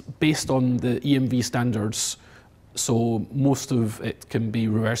 but it's based on the EMV standards, so most of it can be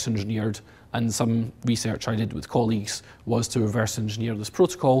reverse engineered, and some research I did with colleagues was to reverse engineer this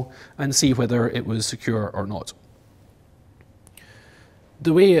protocol and see whether it was secure or not.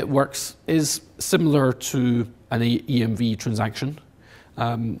 The way it works is similar to an EMV transaction.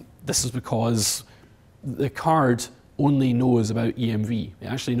 This is because the card only knows about EMV. It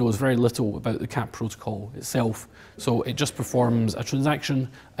actually knows very little about the CAP protocol itself. So it just performs a transaction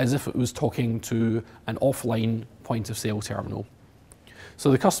as if it was talking to an offline point of sale terminal. So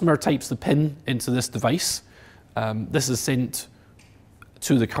the customer types the PIN into this device. This is sent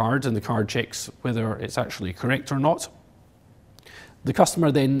to the card, and the card checks whether it's actually correct or not. The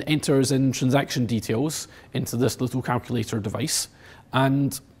customer then enters in transaction details into this little calculator device,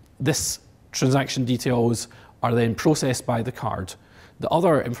 and this transaction details are then processed by the card. The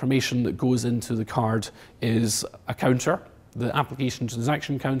other information that goes into the card is a counter, the application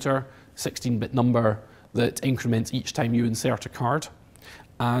transaction counter, 16-bit number that increments each time you insert a card,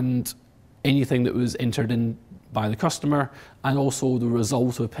 and anything that was entered in by the customer, and also the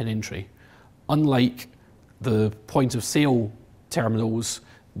result of PIN entry. Unlike the point of sale terminals,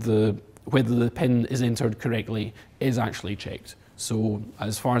 whether the PIN is entered correctly is actually checked. So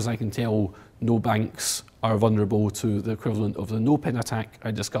as far as I can tell, no banks are vulnerable to the equivalent of the no PIN attack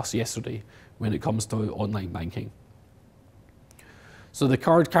I discussed yesterday when it comes to online banking. So the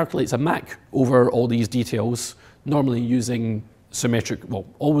card calculates a MAC over all these details, normally using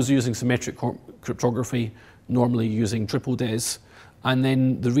always using symmetric cryptography, normally using triple DES, and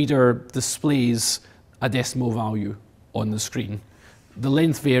then the reader displays a decimal value on the screen. The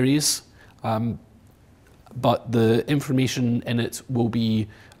length varies, but the information in it will be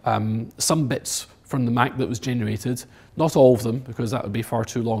some bits from the MAC that was generated, not all of them, because that would be far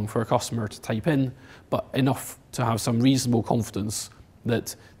too long for a customer to type in, but enough to have some reasonable confidence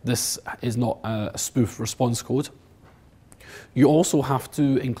that this is not a spoof response code. You also have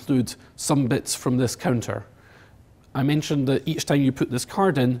to include some bits from this counter. I mentioned that each time you put this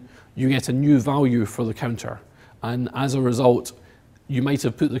card in, you get a new value for the counter. And as a result, you might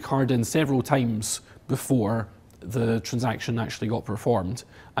have put the card in several times before the transaction actually got performed.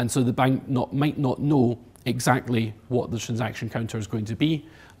 And so the bank might not know exactly what the transaction counter is going to be.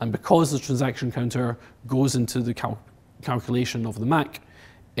 And because the transaction counter goes into the calculation of the MAC,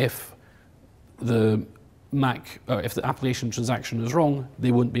 if the application transaction is wrong,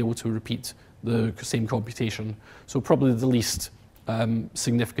 they won't be able to repeat the same computation. So probably the least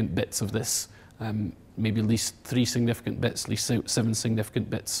significant bits of this, maybe at least 3 significant bits, at least 7 significant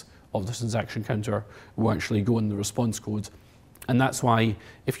bits of the transaction counter will actually go in the response code. And that's why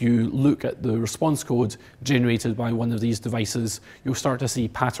if you look at the response code generated by one of these devices, you'll start to see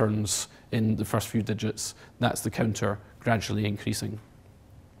patterns in the first few digits. That's the counter gradually increasing.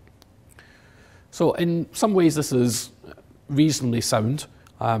 So in some ways this is reasonably sound.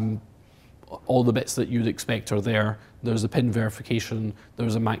 All the bits that you'd expect are there. There's a PIN verification,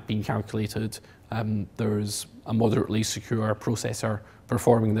 there's a MAC being calculated, there's a moderately secure processor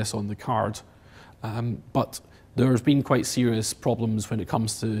performing this on the card. But there's been quite serious problems when it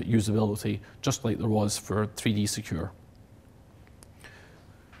comes to usability, just like there was for 3D Secure.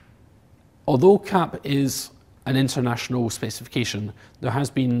 Although CAP is an international specification, there has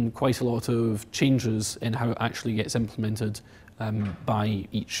been quite a lot of changes in how it actually gets implemented by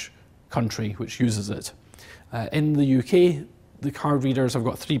each country which uses it. In the UK, the card readers have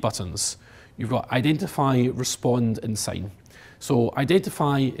got 3 buttons. You've got identify, respond, and sign. So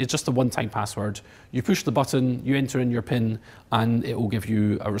identify is just a one-time password. You push the button, you enter in your PIN, and it will give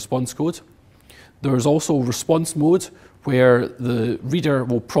you a response code. There's also response mode, where the reader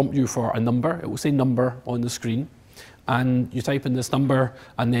will prompt you for a number. It will say number on the screen, and you type in this number,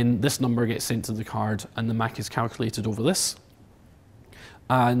 and then this number gets sent to the card, and the MAC is calculated over this.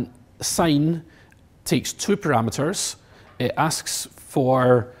 And sign takes 2 parameters. It asks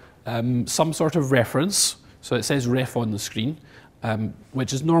for some sort of reference, so it says ref on the screen,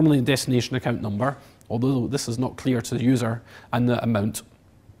 which is normally a destination account number, although this is not clear to the user, and the amount.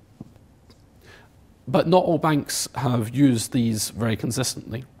 But not all banks have used these very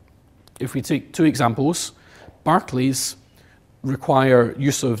consistently. If we take 2 examples, Barclays require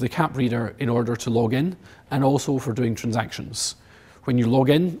use of the CAP reader in order to log in, and also for doing transactions. When you log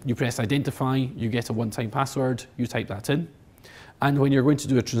in, you press identify, you get a one-time password, you type that in. And when you're going to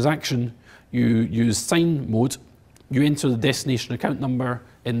do a transaction, you use sign mode, you enter the destination account number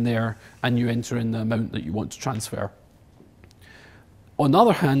in there, and you enter in the amount that you want to transfer. On the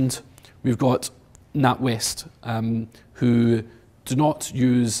other hand, we've got NatWest, who do not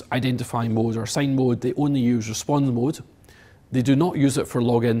use identify mode or sign mode, they only use respond mode. They do not use it for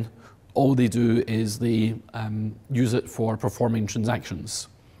login. All they do is they use it for performing transactions.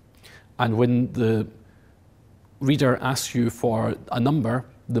 And when the reader asks you for a number,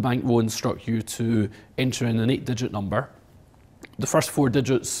 the bank will instruct you to enter in an 8-digit number. The first 4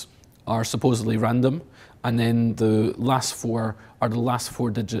 digits are supposedly random, and then the last 4 are the last 4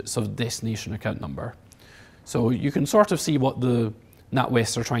 digits of the destination account number. So you can sort of see what the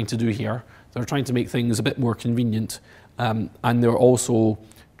NatWest are trying to do here. They're trying to make things a bit more convenient, and they're also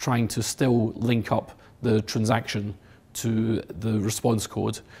trying to still link up the transaction to the response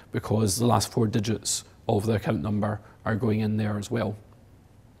code, because the last 4 digits of the account number are going in there as well.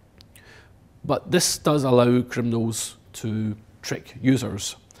 But this does allow criminals to trick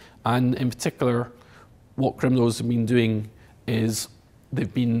users. And in particular, what criminals have been doing is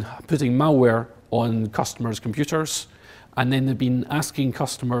they've been putting malware on customers' computers, and then they've been asking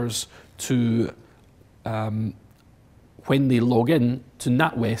customers to, when they log in to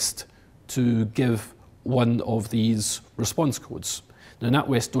NatWest, to give one of these response codes. Now,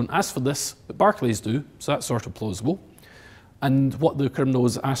 NatWest don't ask for this, but Barclays do, so that's sort of plausible. And what the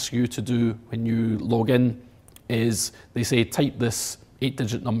criminals ask you to do when you log in is they say, type this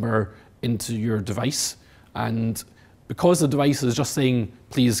 8-digit number into your device. And because the device is just saying,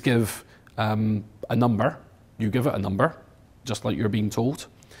 please give a number, you give it a number, just like you're being told.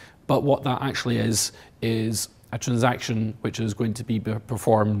 But what that actually is a transaction which is going to be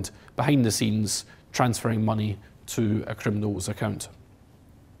performed behind the scenes, transferring money to a criminal's account.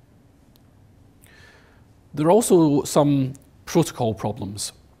 There are also some protocol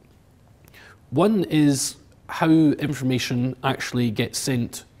problems. One is how information actually gets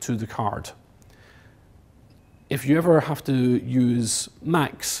sent to the card. If you ever have to use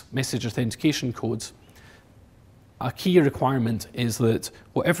MACs, message authentication codes, a key requirement is that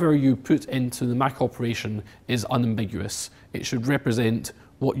whatever you put into the MAC operation is unambiguous. It should represent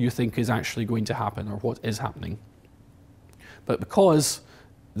what you think is actually going to happen or what is happening. But because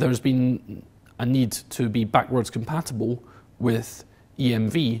there's been a need to be backwards compatible with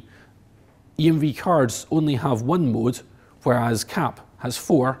EMV, EMV cards only have one mode, whereas CAP has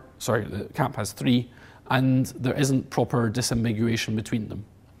CAP has three, and there isn't proper disambiguation between them.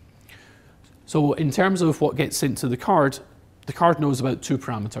 So in terms of what gets sent to the card knows about two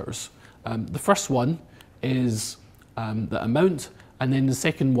parameters. The first one is the amount, and then the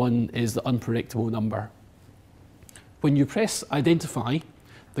second one is the unpredictable number. When you press identify,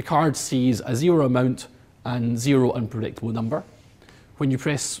 the card sees a 0 amount and 0 unpredictable number. When you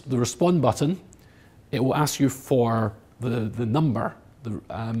press the respond button, it will ask you for the number,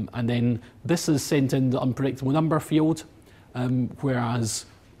 and then this is sent in the unpredictable number field, whereas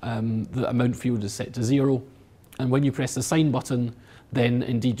the amount field is set to 0. And when you press the sign button, then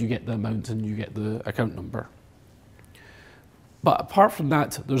indeed you get the amount and you get the account number. But apart from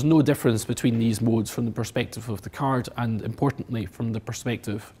that, there's no difference between these modes from the perspective of the card, and importantly, from the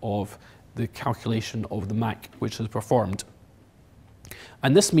perspective of the calculation of the MAC which is performed.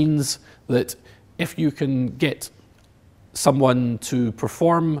 And this means that if you can get someone to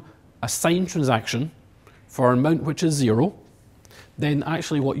perform a signed transaction for an amount which is 0, then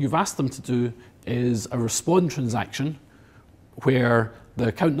actually what you've asked them to do is a respond transaction where the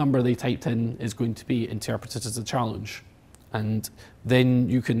account number they typed in is going to be interpreted as a challenge. And then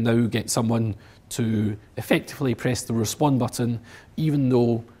you can now get someone to effectively press the respond button, even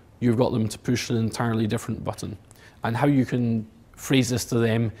though you've got them to push an entirely different button. And how you can phrase this to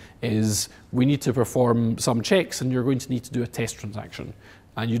them is, we need to perform some checks and you're going to need to do a test transaction.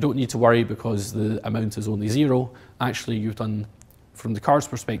 And you don't need to worry because the amount is only 0. Actually, you've done, from the card's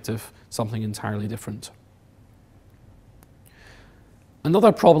perspective, something entirely different.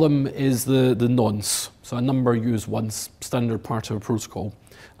 Another problem is the nonce, so a number used once, standard part of a protocol.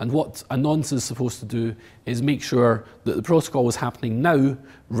 And what a nonce is supposed to do is make sure that the protocol is happening now,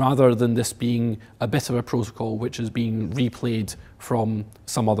 rather than this being a bit of a protocol which is being replayed from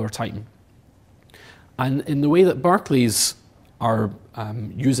some other time. And in the way that Barclays are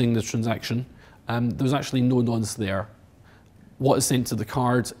using the transaction, there's actually no nonce there. What is sent to the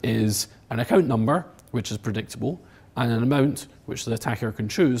card is an account number, which is predictable, and an amount which the attacker can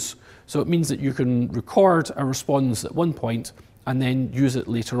choose. So it means that you can record a response at one point and then use it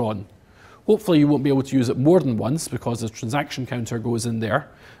later on. Hopefully you won't be able to use it more than once because the transaction counter goes in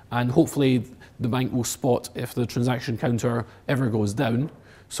there, and hopefully the bank will spot if the transaction counter ever goes down.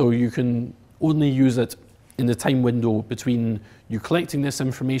 So you can only use it in the time window between you collecting this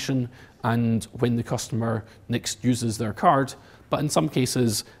information and when the customer next uses their card. But in some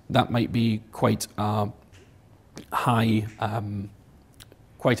cases that might be quite a high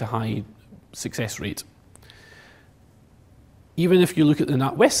success rate. Even if you look at the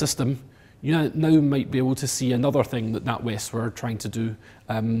NatWest system, you now might be able to see another thing that NatWest were trying to do.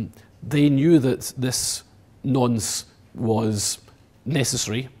 They knew that this nonce was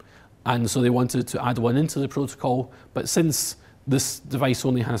necessary, and so they wanted to add one into the protocol, but since this device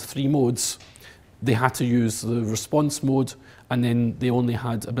only has 3 modes, they had to use the response mode, and then they only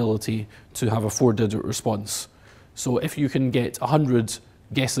had ability to have a 4-digit response. So if you can get 100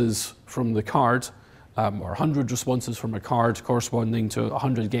 guesses from the card, or 100 responses from a card corresponding to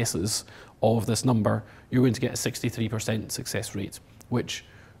 100 guesses of this number, you're going to get a 63% success rate, which,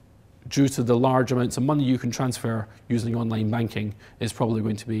 due to the large amounts of money you can transfer using online banking, is probably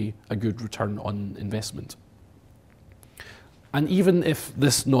going to be a good return on investment. And even if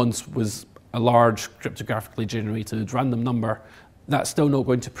this nonce was a large cryptographically generated random number, that's still not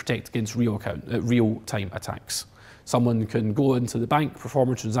going to protect against real-time attacks. Someone can go into the bank,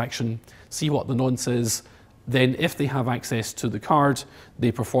 perform a transaction, see what the nonce is, then if they have access to the card,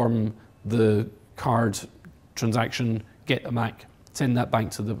 they perform the card transaction, get the back, send that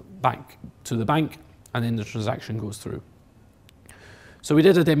back to the bank, and then the transaction goes through. So we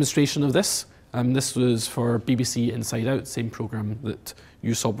did a demonstration of this. This was for BBC Inside Out, same program that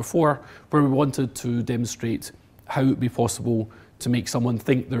you saw before, where we wanted to demonstrate how it would be possible to make someone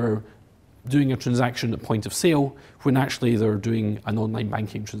think they're doing a transaction at point of sale when actually they're doing an online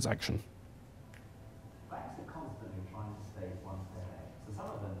banking transaction. Banks are constantly trying to stay one step ahead. So some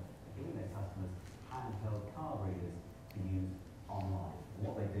of them are giving their customers handheld card readers to use online. And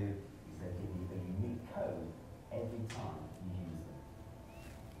what they do is they give you a unique code every time you use them.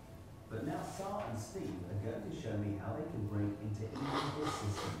 But now Sarah and Steve are going to show me how they can break into even this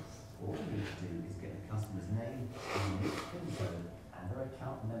system. All you need to do is get the customer's name, a unique PIN code, and their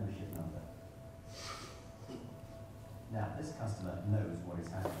account membership number. Now, this customer knows what is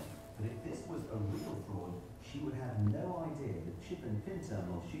happening, but if this was a real fraud, she would have no idea the chip and PIN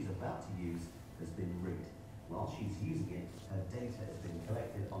terminal she's about to use has been rigged. While she's using it, her data has been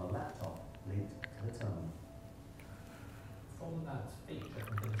collected on a laptop linked to the terminal. From that fake chip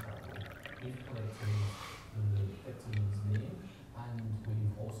and PIN terminal, we've collected the victim's name, and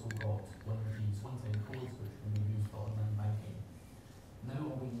we've also got one of these one-time codes which we use for online banking. Now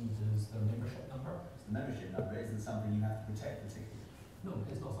all we need is their membership number. The membership number isn't something you have to protect particularly. No,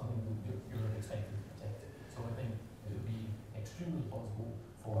 it's not something that you're expected to protect. So I think it would be extremely plausible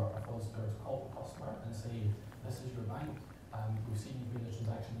for a fraudster to call the customer and say, this is your bank, we've seen you doing a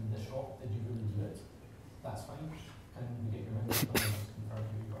transaction in this shop, did you really do it? That's fine. Can we get your membership number to confirm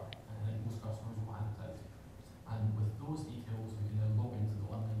who you are? And I think most customers will hand it out. And with those details, we can then log into the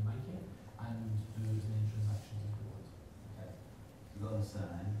online banking and do as many transactions as we want. Okay. You've got the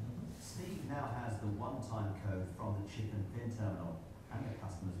surname. Steve now has the one-time code from the chip and PIN terminal and the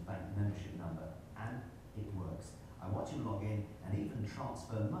customer's bank membership number, and it works. I want you to log in and even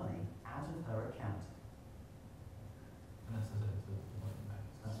transfer money out of her account. And that's it to the online bank.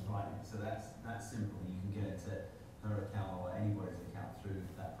 That's right. So that's simple. You can get it to her account or anybody's account through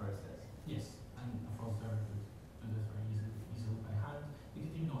that process. Yes, and a fraudster could do this very easily by hand. You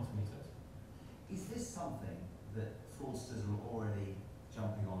could even automate it. Is this something that fraudsters are already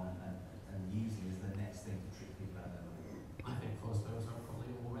jumping on and using as the next thing to trick people out of their money? I think fraudsters are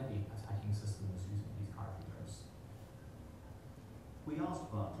probably already attacking systems using these card readers. We asked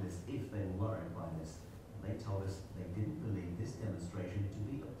Barclays if they were worried by this, and they told us they didn't believe this demonstration to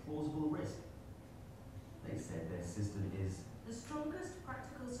be a plausible risk. They said their system is the strongest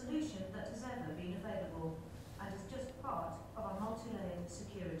practical solution that has ever been available, and is just part of our multi-layered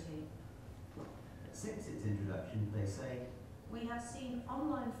security. Since its introduction, they say, we have seen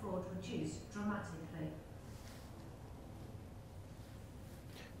online fraud reduce dramatically.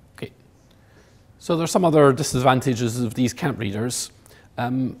 Okay, so there are some other disadvantages of these CAMP readers.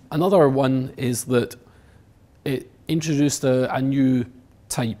 Another one is that it introduced a new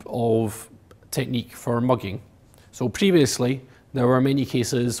type of technique for mugging. So previously, there were many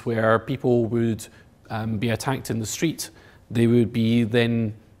cases where people would be attacked in the street. They would be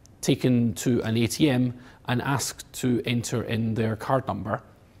then taken to an ATM and asked to enter in their card number,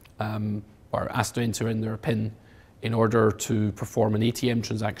 or asked to enter in their PIN in order to perform an ATM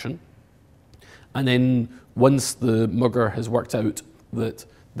transaction. And then once the mugger has worked out that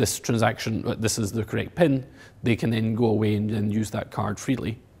this transaction, this is the correct PIN, they can then go away and then use that card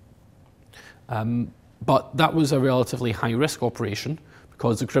freely. But that was a relatively high-risk operation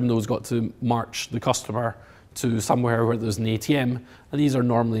because the criminals got to march the customer to somewhere where there's an ATM, and these are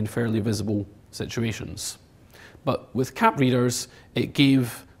normally in fairly visible situations. But with CAP readers, it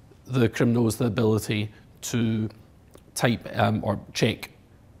gave the criminals the ability to type or check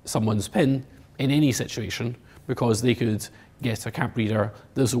someone's PIN in any situation because they could get a CAP reader.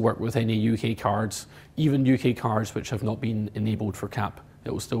 This will work with any UK cards, even UK cards which have not been enabled for CAP.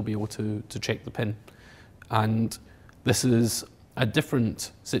 It will still be able to check the PIN. And this is a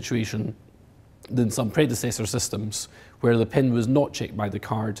different situation than some predecessor systems where the PIN was not checked by the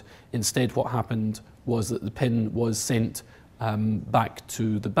card. Instead, what happened was that the PIN was sent back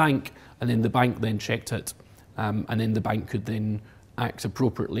to the bank, and then the bank then checked it, and then the bank could then act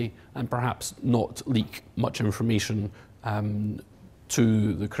appropriately and perhaps not leak much information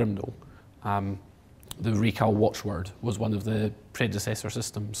to the criminal. the Recal watchword was one of the predecessor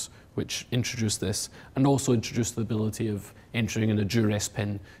systems which introduced this, and also introduced the ability of entering in a duress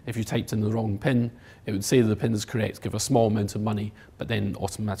pin. If you typed in the wrong pin, it would say the pin is correct, give a small amount of money, but then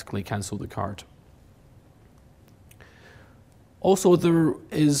automatically cancel the card. Also, there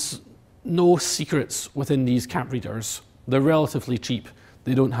is no secrets within these CAP readers. They're relatively cheap.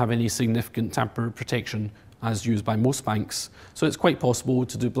 They don't have any significant tamper protection as used by most banks. So it's quite possible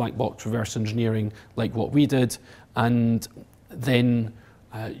to do black box reverse engineering like what we did, and then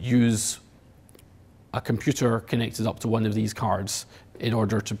use a computer connected up to one of these cards in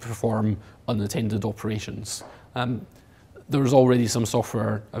order to perform unattended operations. There's already some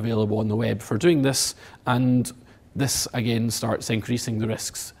software available on the web for doing this, and this again starts increasing the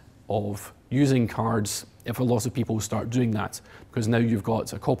risks of using cards if a lot of people start doing that, because now you've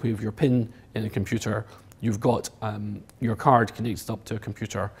got a copy of your PIN in a computer, you've got your card connected up to a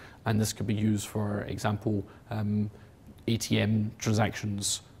computer, and this could be used, for example, ATM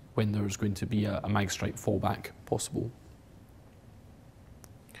transactions when there's going to be a magstripe fallback possible.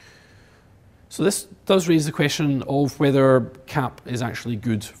 So this does raise the question of whether CAP is actually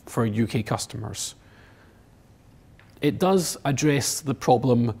good for UK customers. It does address the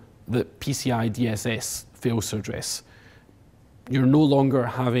problem that PCI DSS fails to address. You're no longer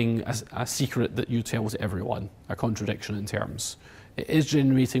having a secret that you tell to everyone, a contradiction in terms. It is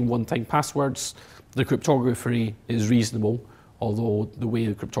generating one-time passwords. The cryptography is reasonable, although the way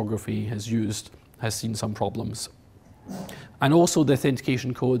the cryptography is used has seen some problems. And also the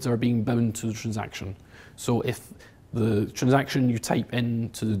authentication codes are being bound to the transaction. So if the transaction you type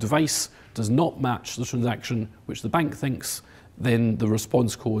into the device does not match the transaction which the bank thinks, then the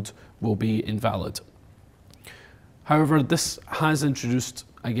response code will be invalid. However, this has introduced,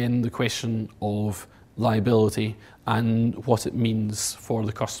 again, the question of liability and what it means for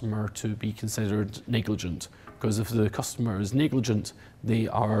the customer to be considered negligent. Because if the customer is negligent, they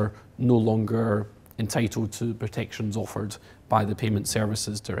are no longer entitled to protections offered by the Payment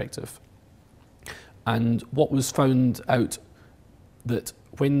Services Directive. And what was found out that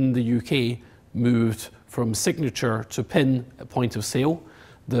when the UK moved from signature to PIN at point of sale,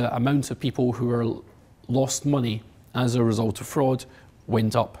 the amount of people who are lost money as a result of fraud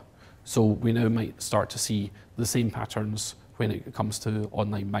went up. So we now might start to see the same patterns when it comes to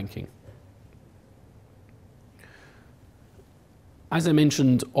online banking. As I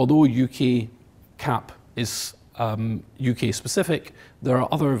mentioned, although UK CAP is UK specific, there are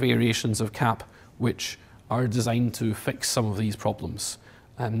other variations of CAP which are designed to fix some of these problems.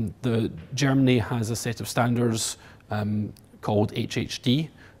 Germany has a set of standards called HHD.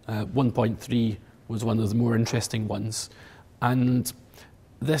 1.3 was one of the more interesting ones. And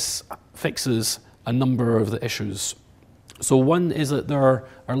this fixes a number of the issues. So one is that there are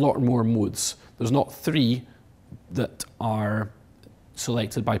a lot more modes. There's not 3 that are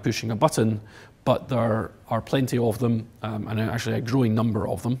selected by pushing a button, but there are plenty of them, and actually a growing number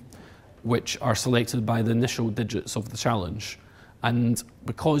of them, which are selected by the initial digits of the challenge. And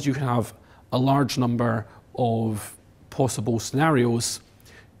because you can have a large number of possible scenarios,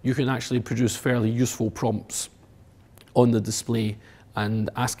 you can actually produce fairly useful prompts on the display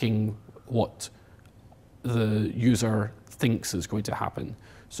and asking what the user thinks is going to happen.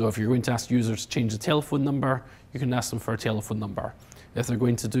 So if you're going to ask users to change the telephone number, you can ask them for a telephone number. If they're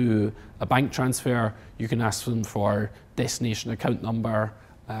going to do a bank transfer, you can ask them for destination account number,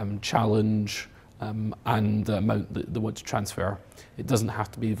 challenge, and the amount that they want to transfer. It doesn't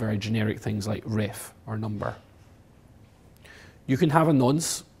have to be very generic things like ref or number. You can have a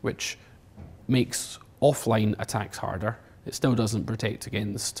nonce, which makes offline attacks harder. It still doesn't protect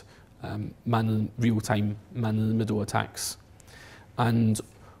against real-time man-in-the-middle attacks. And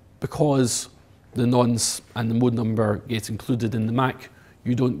because the nonce and the mode number get included in the MAC,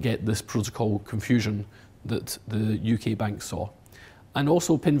 you don't get this protocol confusion that the UK banks saw. And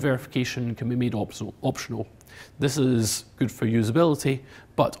also PIN verification can be made optional. This is good for usability,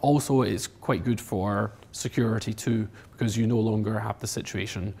 but also it's quite good for security too, because you no longer have the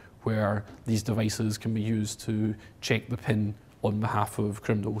situation where these devices can be used to check the PIN on behalf of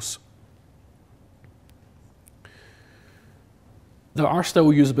criminals. There are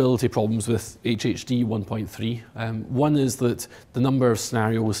still usability problems with HHD 1.3. One is that the number of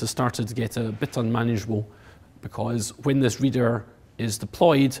scenarios has started to get a bit unmanageable, because when this reader is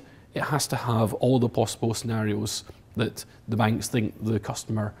deployed, it has to have all the possible scenarios that the banks think the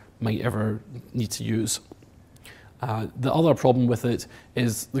customer might ever need to use. The other problem with it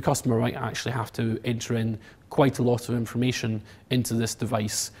is the customer might actually have to enter in quite a lot of information into this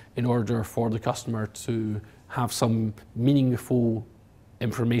device in order for the customer to have some meaningful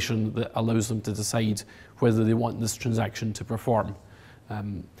information that allows them to decide whether they want this transaction to perform.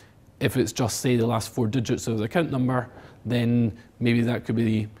 If it's just, say, the last 4 digits of the account number, then maybe that could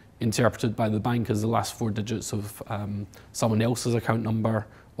be interpreted by the bank as the last 4 digits of someone else's account number,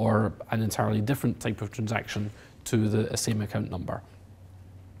 or an entirely different type of transaction to the same account number.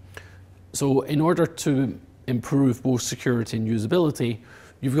 So in order to improve both security and usability,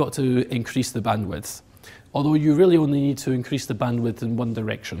 you've got to increase the bandwidth. Although you really only need to increase the bandwidth in one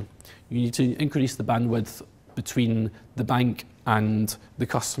direction. You need to increase the bandwidth between the bank and the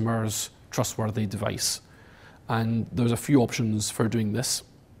customer's trustworthy device. And there's a few options for doing this.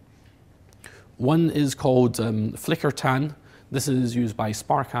 One is called FlickerTAN. This is used by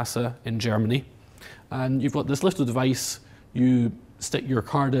Sparkasse in Germany. And you've got this little device, you stick your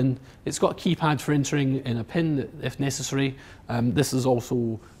card in. It's got a keypad for entering in a PIN if necessary. This is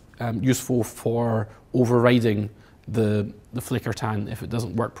also useful for overriding the FlickerTAN if it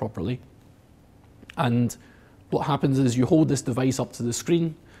doesn't work properly. And what happens is you hold this device up to the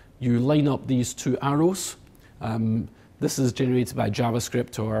screen, you line up these 2 arrows. This is generated by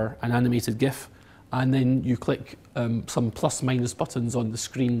JavaScript or an animated GIF, and then you click some plus minus buttons on the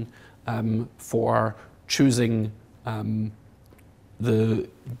screen for choosing the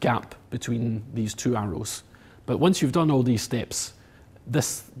gap between these 2 arrows. But once you've done all these steps,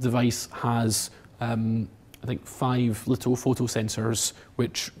 this device has, I think, 5 little photo sensors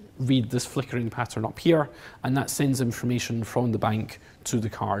which read this flickering pattern up here, and that sends information from the bank to the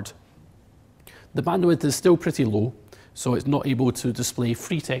card. The bandwidth is still pretty low, so it's not able to display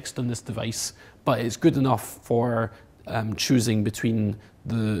free text on this device, but it's good enough for choosing between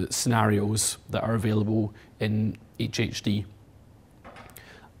the scenarios that are available in HHD.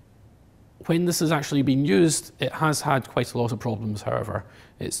 When this has actually been used, it has had quite a lot of problems, however.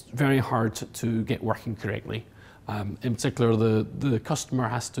 It's very hard to get working correctly. In particular, the customer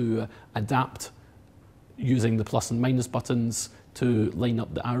has to adapt using the plus and minus buttons to line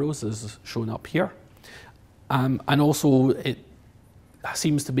up the arrows as shown up here. And also, it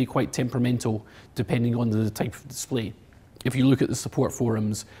seems to be quite temperamental depending on the type of display. If you look at the support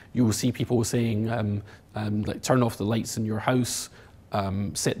forums, you will see people saying, like, turn off the lights in your house,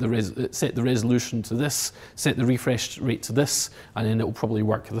 set the resolution to this, set the refresh rate to this, and then it will probably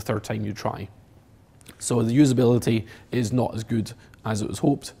work the 3rd time you try. So the usability is not as good as it was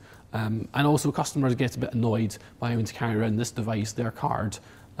hoped. And also customers get a bit annoyed by having to carry around this device, their card,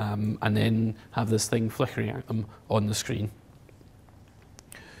 and then have this thing flickering at them on the screen.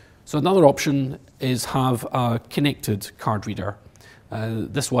 So another option is have a connected card reader.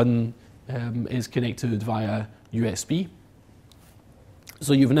 This one is connected via USB.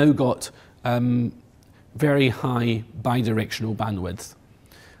 So you've now got very high bidirectional bandwidth.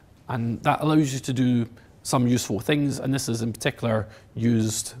 And that allows you to do some useful things, and this is in particular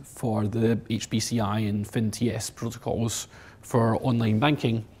used for the HBCI and FinTS protocols for online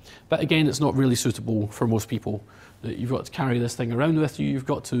banking. But again, it's not really suitable for most people. You've got to carry this thing around with you, you've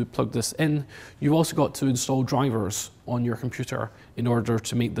got to plug this in, you've also got to install drivers on your computer in order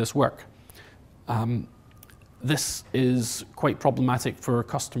to make this work. This is quite problematic for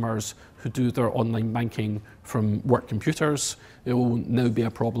customers who do their online banking from work computers. It will now be a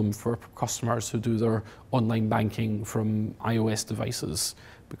problem for customers who do their online banking from iOS devices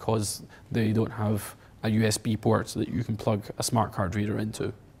because they don't have a USB port that you can plug a smart card reader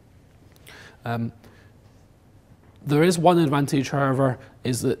into. There is one advantage, however,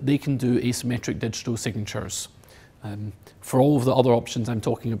 is that they can do asymmetric digital signatures. For all of the other options I'm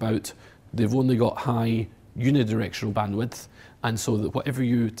talking about, they've only got high unidirectional bandwidth, and so that whatever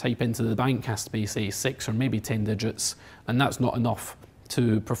you type into the bank has to be, say, 6 or maybe 10 digits, and that's not enough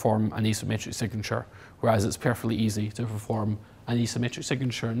to perform an asymmetric signature, whereas it's perfectly easy to perform an asymmetric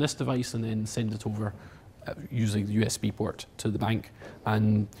signature on this device and then send it over using the USB port to the bank,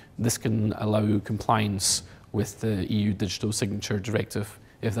 and this can allow compliance with the EU Digital Signature Directive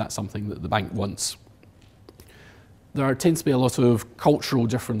if that's something that the bank wants. There tends to be a lot of cultural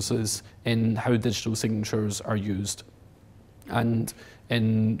differences in how digital signatures are used. And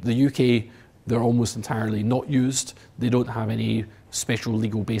in the UK, they're almost entirely not used. They don't have any special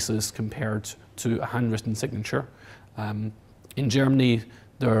legal basis compared to a handwritten signature. In Germany,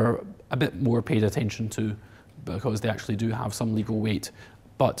 they're a bit more paid attention to because they actually do have some legal weight.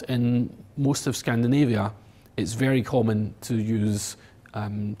 But in most of Scandinavia, it's very common to use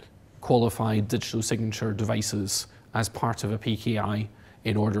qualified digital signature devices as part of a PKI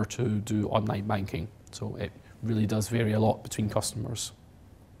in order to do online banking. So it really does vary a lot between customers.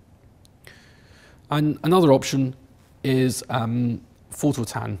 And another option is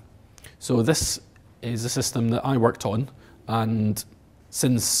PhotoTAN. So this is a system that I worked on, and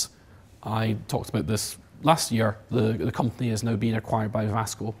since I talked about this last year, the company is now being acquired by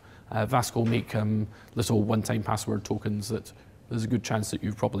Vasco. Vasco make little one-time password tokens that there's a good chance that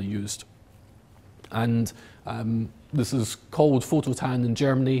you've probably used. And this is called Phototan in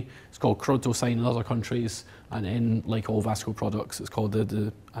Germany, it's called Krotosign in other countries, and in, like all Vasco products, it's called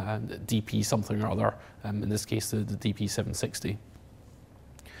the DP something or other, in this case the DP 760.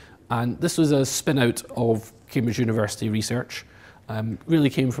 And this was a spin-out of Cambridge University research, really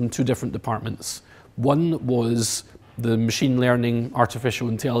came from two different departments. One was the machine learning artificial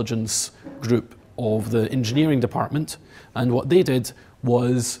intelligence group of the engineering department, and what they did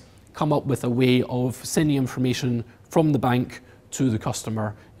was come up with a way of sending information from the bank to the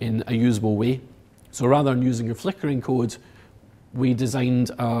customer in a usable way. So rather than using a flickering code, we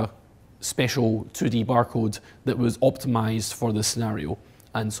designed a special 2D barcode that was optimized for the scenario.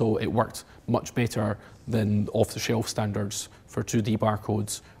 And so it worked much better than off-the-shelf standards for 2D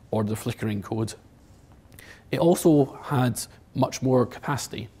barcodes or the flickering code. It also had much more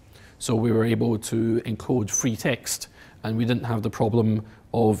capacity. So we were able to encode free text, and we didn't have the problem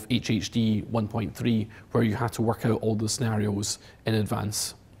of HHD 1.3 where you had to work out all the scenarios in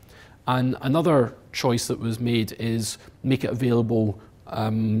advance. And another choice that was made is make it available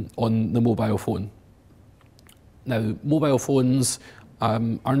on the mobile phone. Now, mobile phones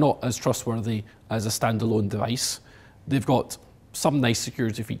are not as trustworthy as a standalone device. They've got some nice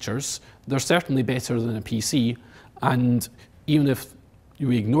security features. They're certainly better than a PC, and even if you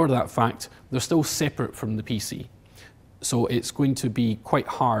ignore that fact, they're still separate from the PC. So it's going to be quite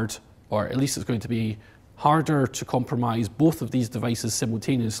hard, or at least it's going to be harder to compromise both of these devices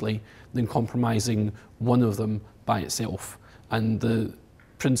simultaneously than compromising one of them by itself. And the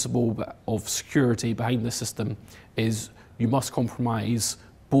principle of security behind the system is you must compromise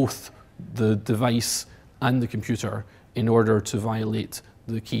both the device and the computer in order to violate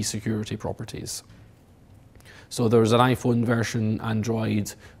the key security properties. So there's an iPhone version,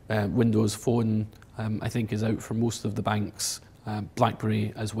 Android, Windows Phone, I think is out for most of the banks,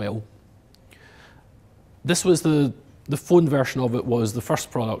 BlackBerry as well. This was the phone version of it was the first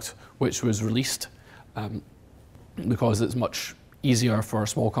product which was released because it's much easier for a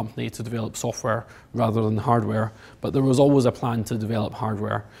small company to develop software rather than hardware, but there was always a plan to develop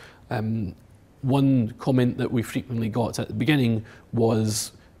hardware. One comment that we frequently got at the beginning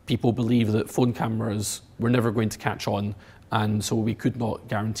was people believe that phone cameras were never going to catch on, and so we could not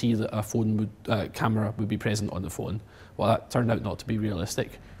guarantee that a phone camera would be present on the phone. Well, that turned out not to be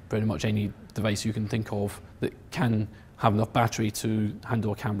realistic. Pretty much any device you can think of that can have enough battery to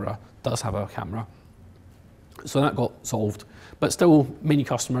handle a camera does have a camera. So that got solved. But still, many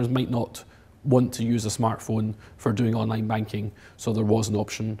customers might not want to use a smartphone for doing online banking, so there was an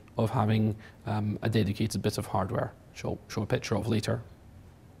option of having a dedicated bit of hardware, which I'll show a picture of later.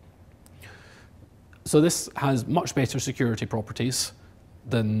 So this has much better security properties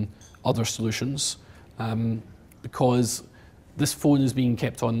than other solutions because this phone is being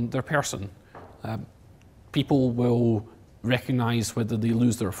kept on their person. People will recognize whether they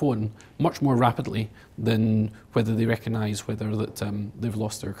lose their phone much more rapidly than whether they recognize whether that they've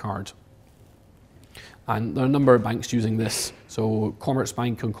lost their card. And there are a number of banks using this. So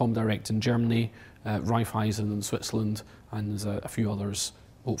Commerzbank and Comdirect in Germany, Raiffeisen in Switzerland, and there's a few others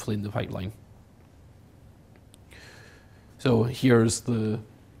hopefully in the pipeline. So here's the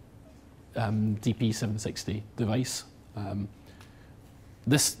DP760 device.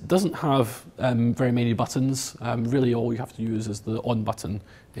 This doesn't have very many buttons. Really all you have to use is the on button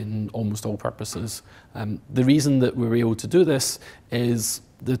in almost all purposes. The reason that we were able to do this is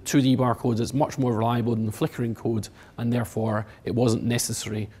the 2D barcode is much more reliable than the flickering code, and therefore it wasn't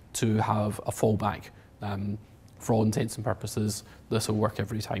necessary to have a fallback. For all intents and purposes, this will work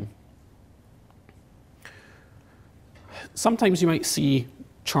every time. Sometimes you might see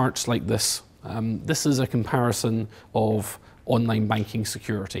charts like this. This is a comparison of online banking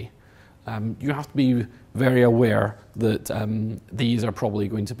security. You have to be very aware that these are probably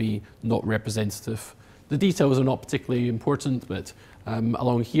going to be not representative. The details are not particularly important, but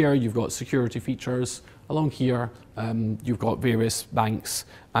along here you've got security features, along here you've got various banks,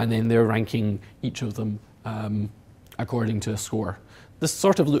 and then they're ranking each of them according to a score. This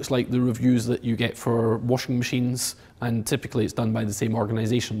sort of looks like the reviews that you get for washing machines, and typically it's done by the same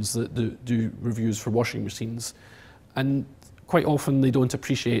organizations that do reviews for washing machines. And quite often they don't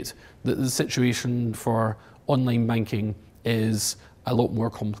appreciate that the situation for online banking is a lot more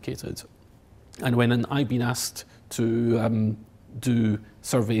complicated. And when I've been asked to do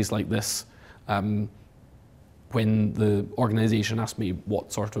surveys like this, when the organisation asks me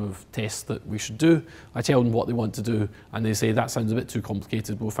what sort of tests that we should do, I tell them what they want to do, and they say, that sounds a bit too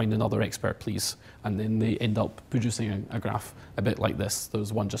complicated, we'll find another expert, please. And then they end up producing a graph a bit like this.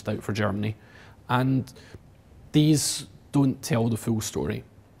 There's one just out for Germany. And these don't tell the full story.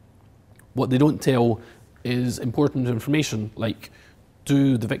 What they don't tell is important information, like,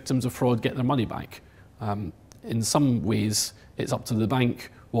 do the victims of fraud get their money back? In some ways, it's up to the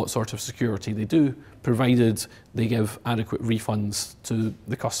bank what sort of security they do, provided they give adequate refunds to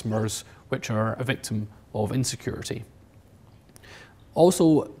the customers which are a victim of insecurity.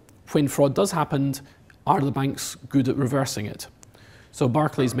 Also, when fraud does happen, are the banks good at reversing it? So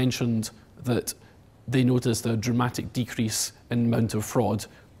Barclays mentioned that they noticed a dramatic decrease in the amount of fraud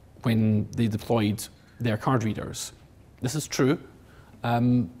when they deployed their card readers. This is true,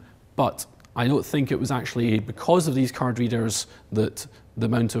 but I don't think it was actually because of these card readers that the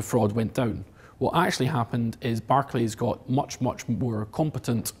amount of fraud went down. What actually happened is Barclays got much, much more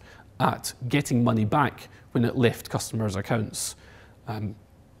competent at getting money back when it left customers' accounts.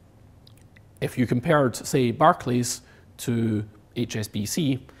 If you compared, say, Barclays to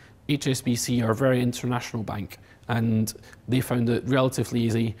HSBC, HSBC are a very international bank, and they found it relatively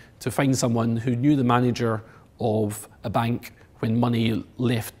easy to find someone who knew the manager of a bank when money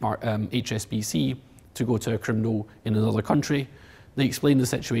left HSBC to go to a criminal in another country. They explain the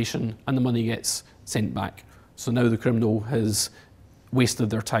situation and the money gets sent back. So now the criminal has wasted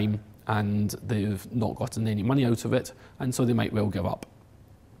their time and they've not gotten any money out of it, and so they might well give up.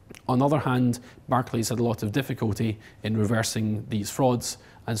 On the other hand, Barclays had a lot of difficulty in reversing these frauds,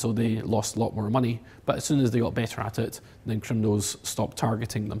 and so they lost a lot more money. But as soon as they got better at it, then criminals stopped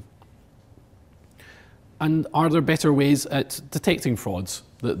targeting them. And are there better ways at detecting frauds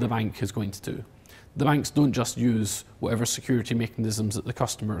that the bank is going to do? The banks don't just use whatever security mechanisms that the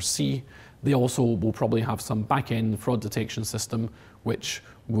customers see. They also will probably have some back-end fraud detection system which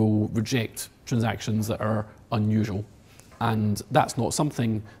will reject transactions that are unusual. And that's not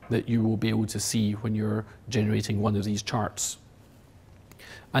something that you will be able to see when you're generating one of these charts.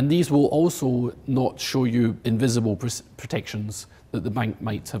 And these will also not show you invisible protections that the bank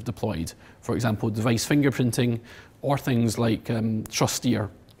might have deployed. For example, device fingerprinting or things like Trusteer.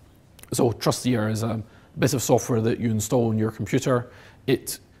 So Trusteer is a bit of software that you install on your computer.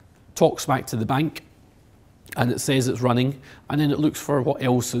 It talks back to the bank and it says it's running, and then it looks for what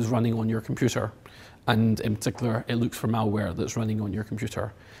else is running on your computer. And in particular, it looks for malware that's running on your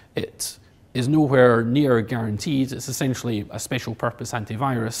computer. It is nowhere near guaranteed. It's essentially a special purpose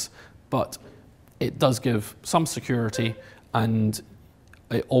antivirus, but it does give some security, and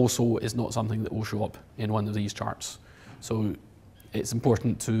it also is not something that will show up in one of these charts. So it's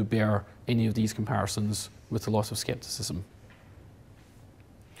important to bear any of these comparisons with a lot of skepticism.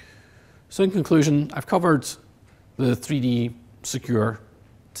 So in conclusion, I've covered the 3D secure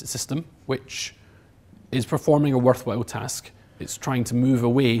system, which is performing a worthwhile task. It's trying to move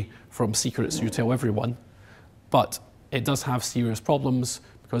away from secrets you tell everyone, but it does have serious problems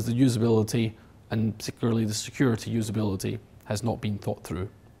because the usability, and particularly the security usability, has not been thought through.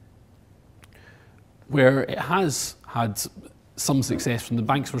 Where it has had some success from the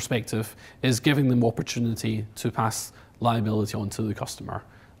bank's perspective is giving them opportunity to pass liability on to the customer.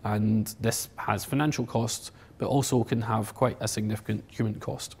 And this has financial costs, but also can have quite a significant human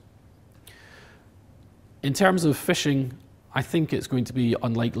cost. In terms of phishing, I think it's going to be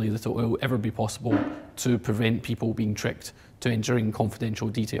unlikely that it will ever be possible to prevent people being tricked to entering confidential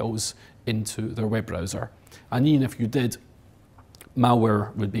details into their web browser. And even if you did,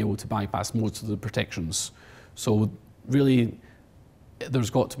 malware would be able to bypass most of the protections. So really,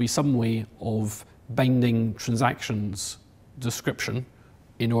 there's got to be some way of binding transactions description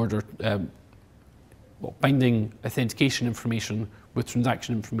in order, binding authentication information with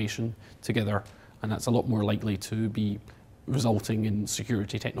transaction information together, and that's a lot more likely to be resulting in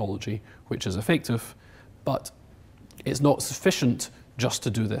security technology which is effective. But it's not sufficient just to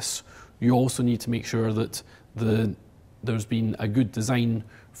do this. You also need to make sure that there's been a good design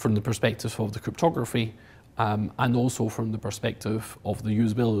from the perspective of the cryptography, and also from the perspective of the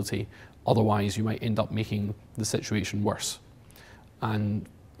usability. Otherwise, you might end up making the situation worse. And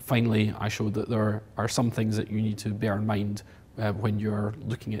finally, I showed that there are some things that you need to bear in mind when you're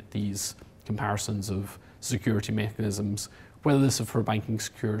looking at these comparisons of security mechanisms, whether this is for banking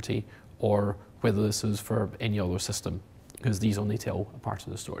security or whether this is for any other system, because these only tell a part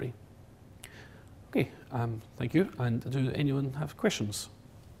of the story. Okay, thank you. And do anyone have questions?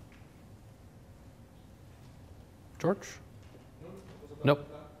 George? Nope.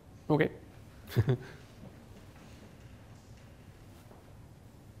 Okay.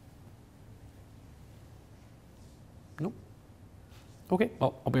 Okay,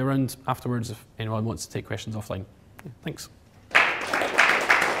 well, I'll be around afterwards if anyone wants to take questions offline. Yeah, thanks.